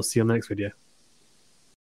 and we'll see you on the next video.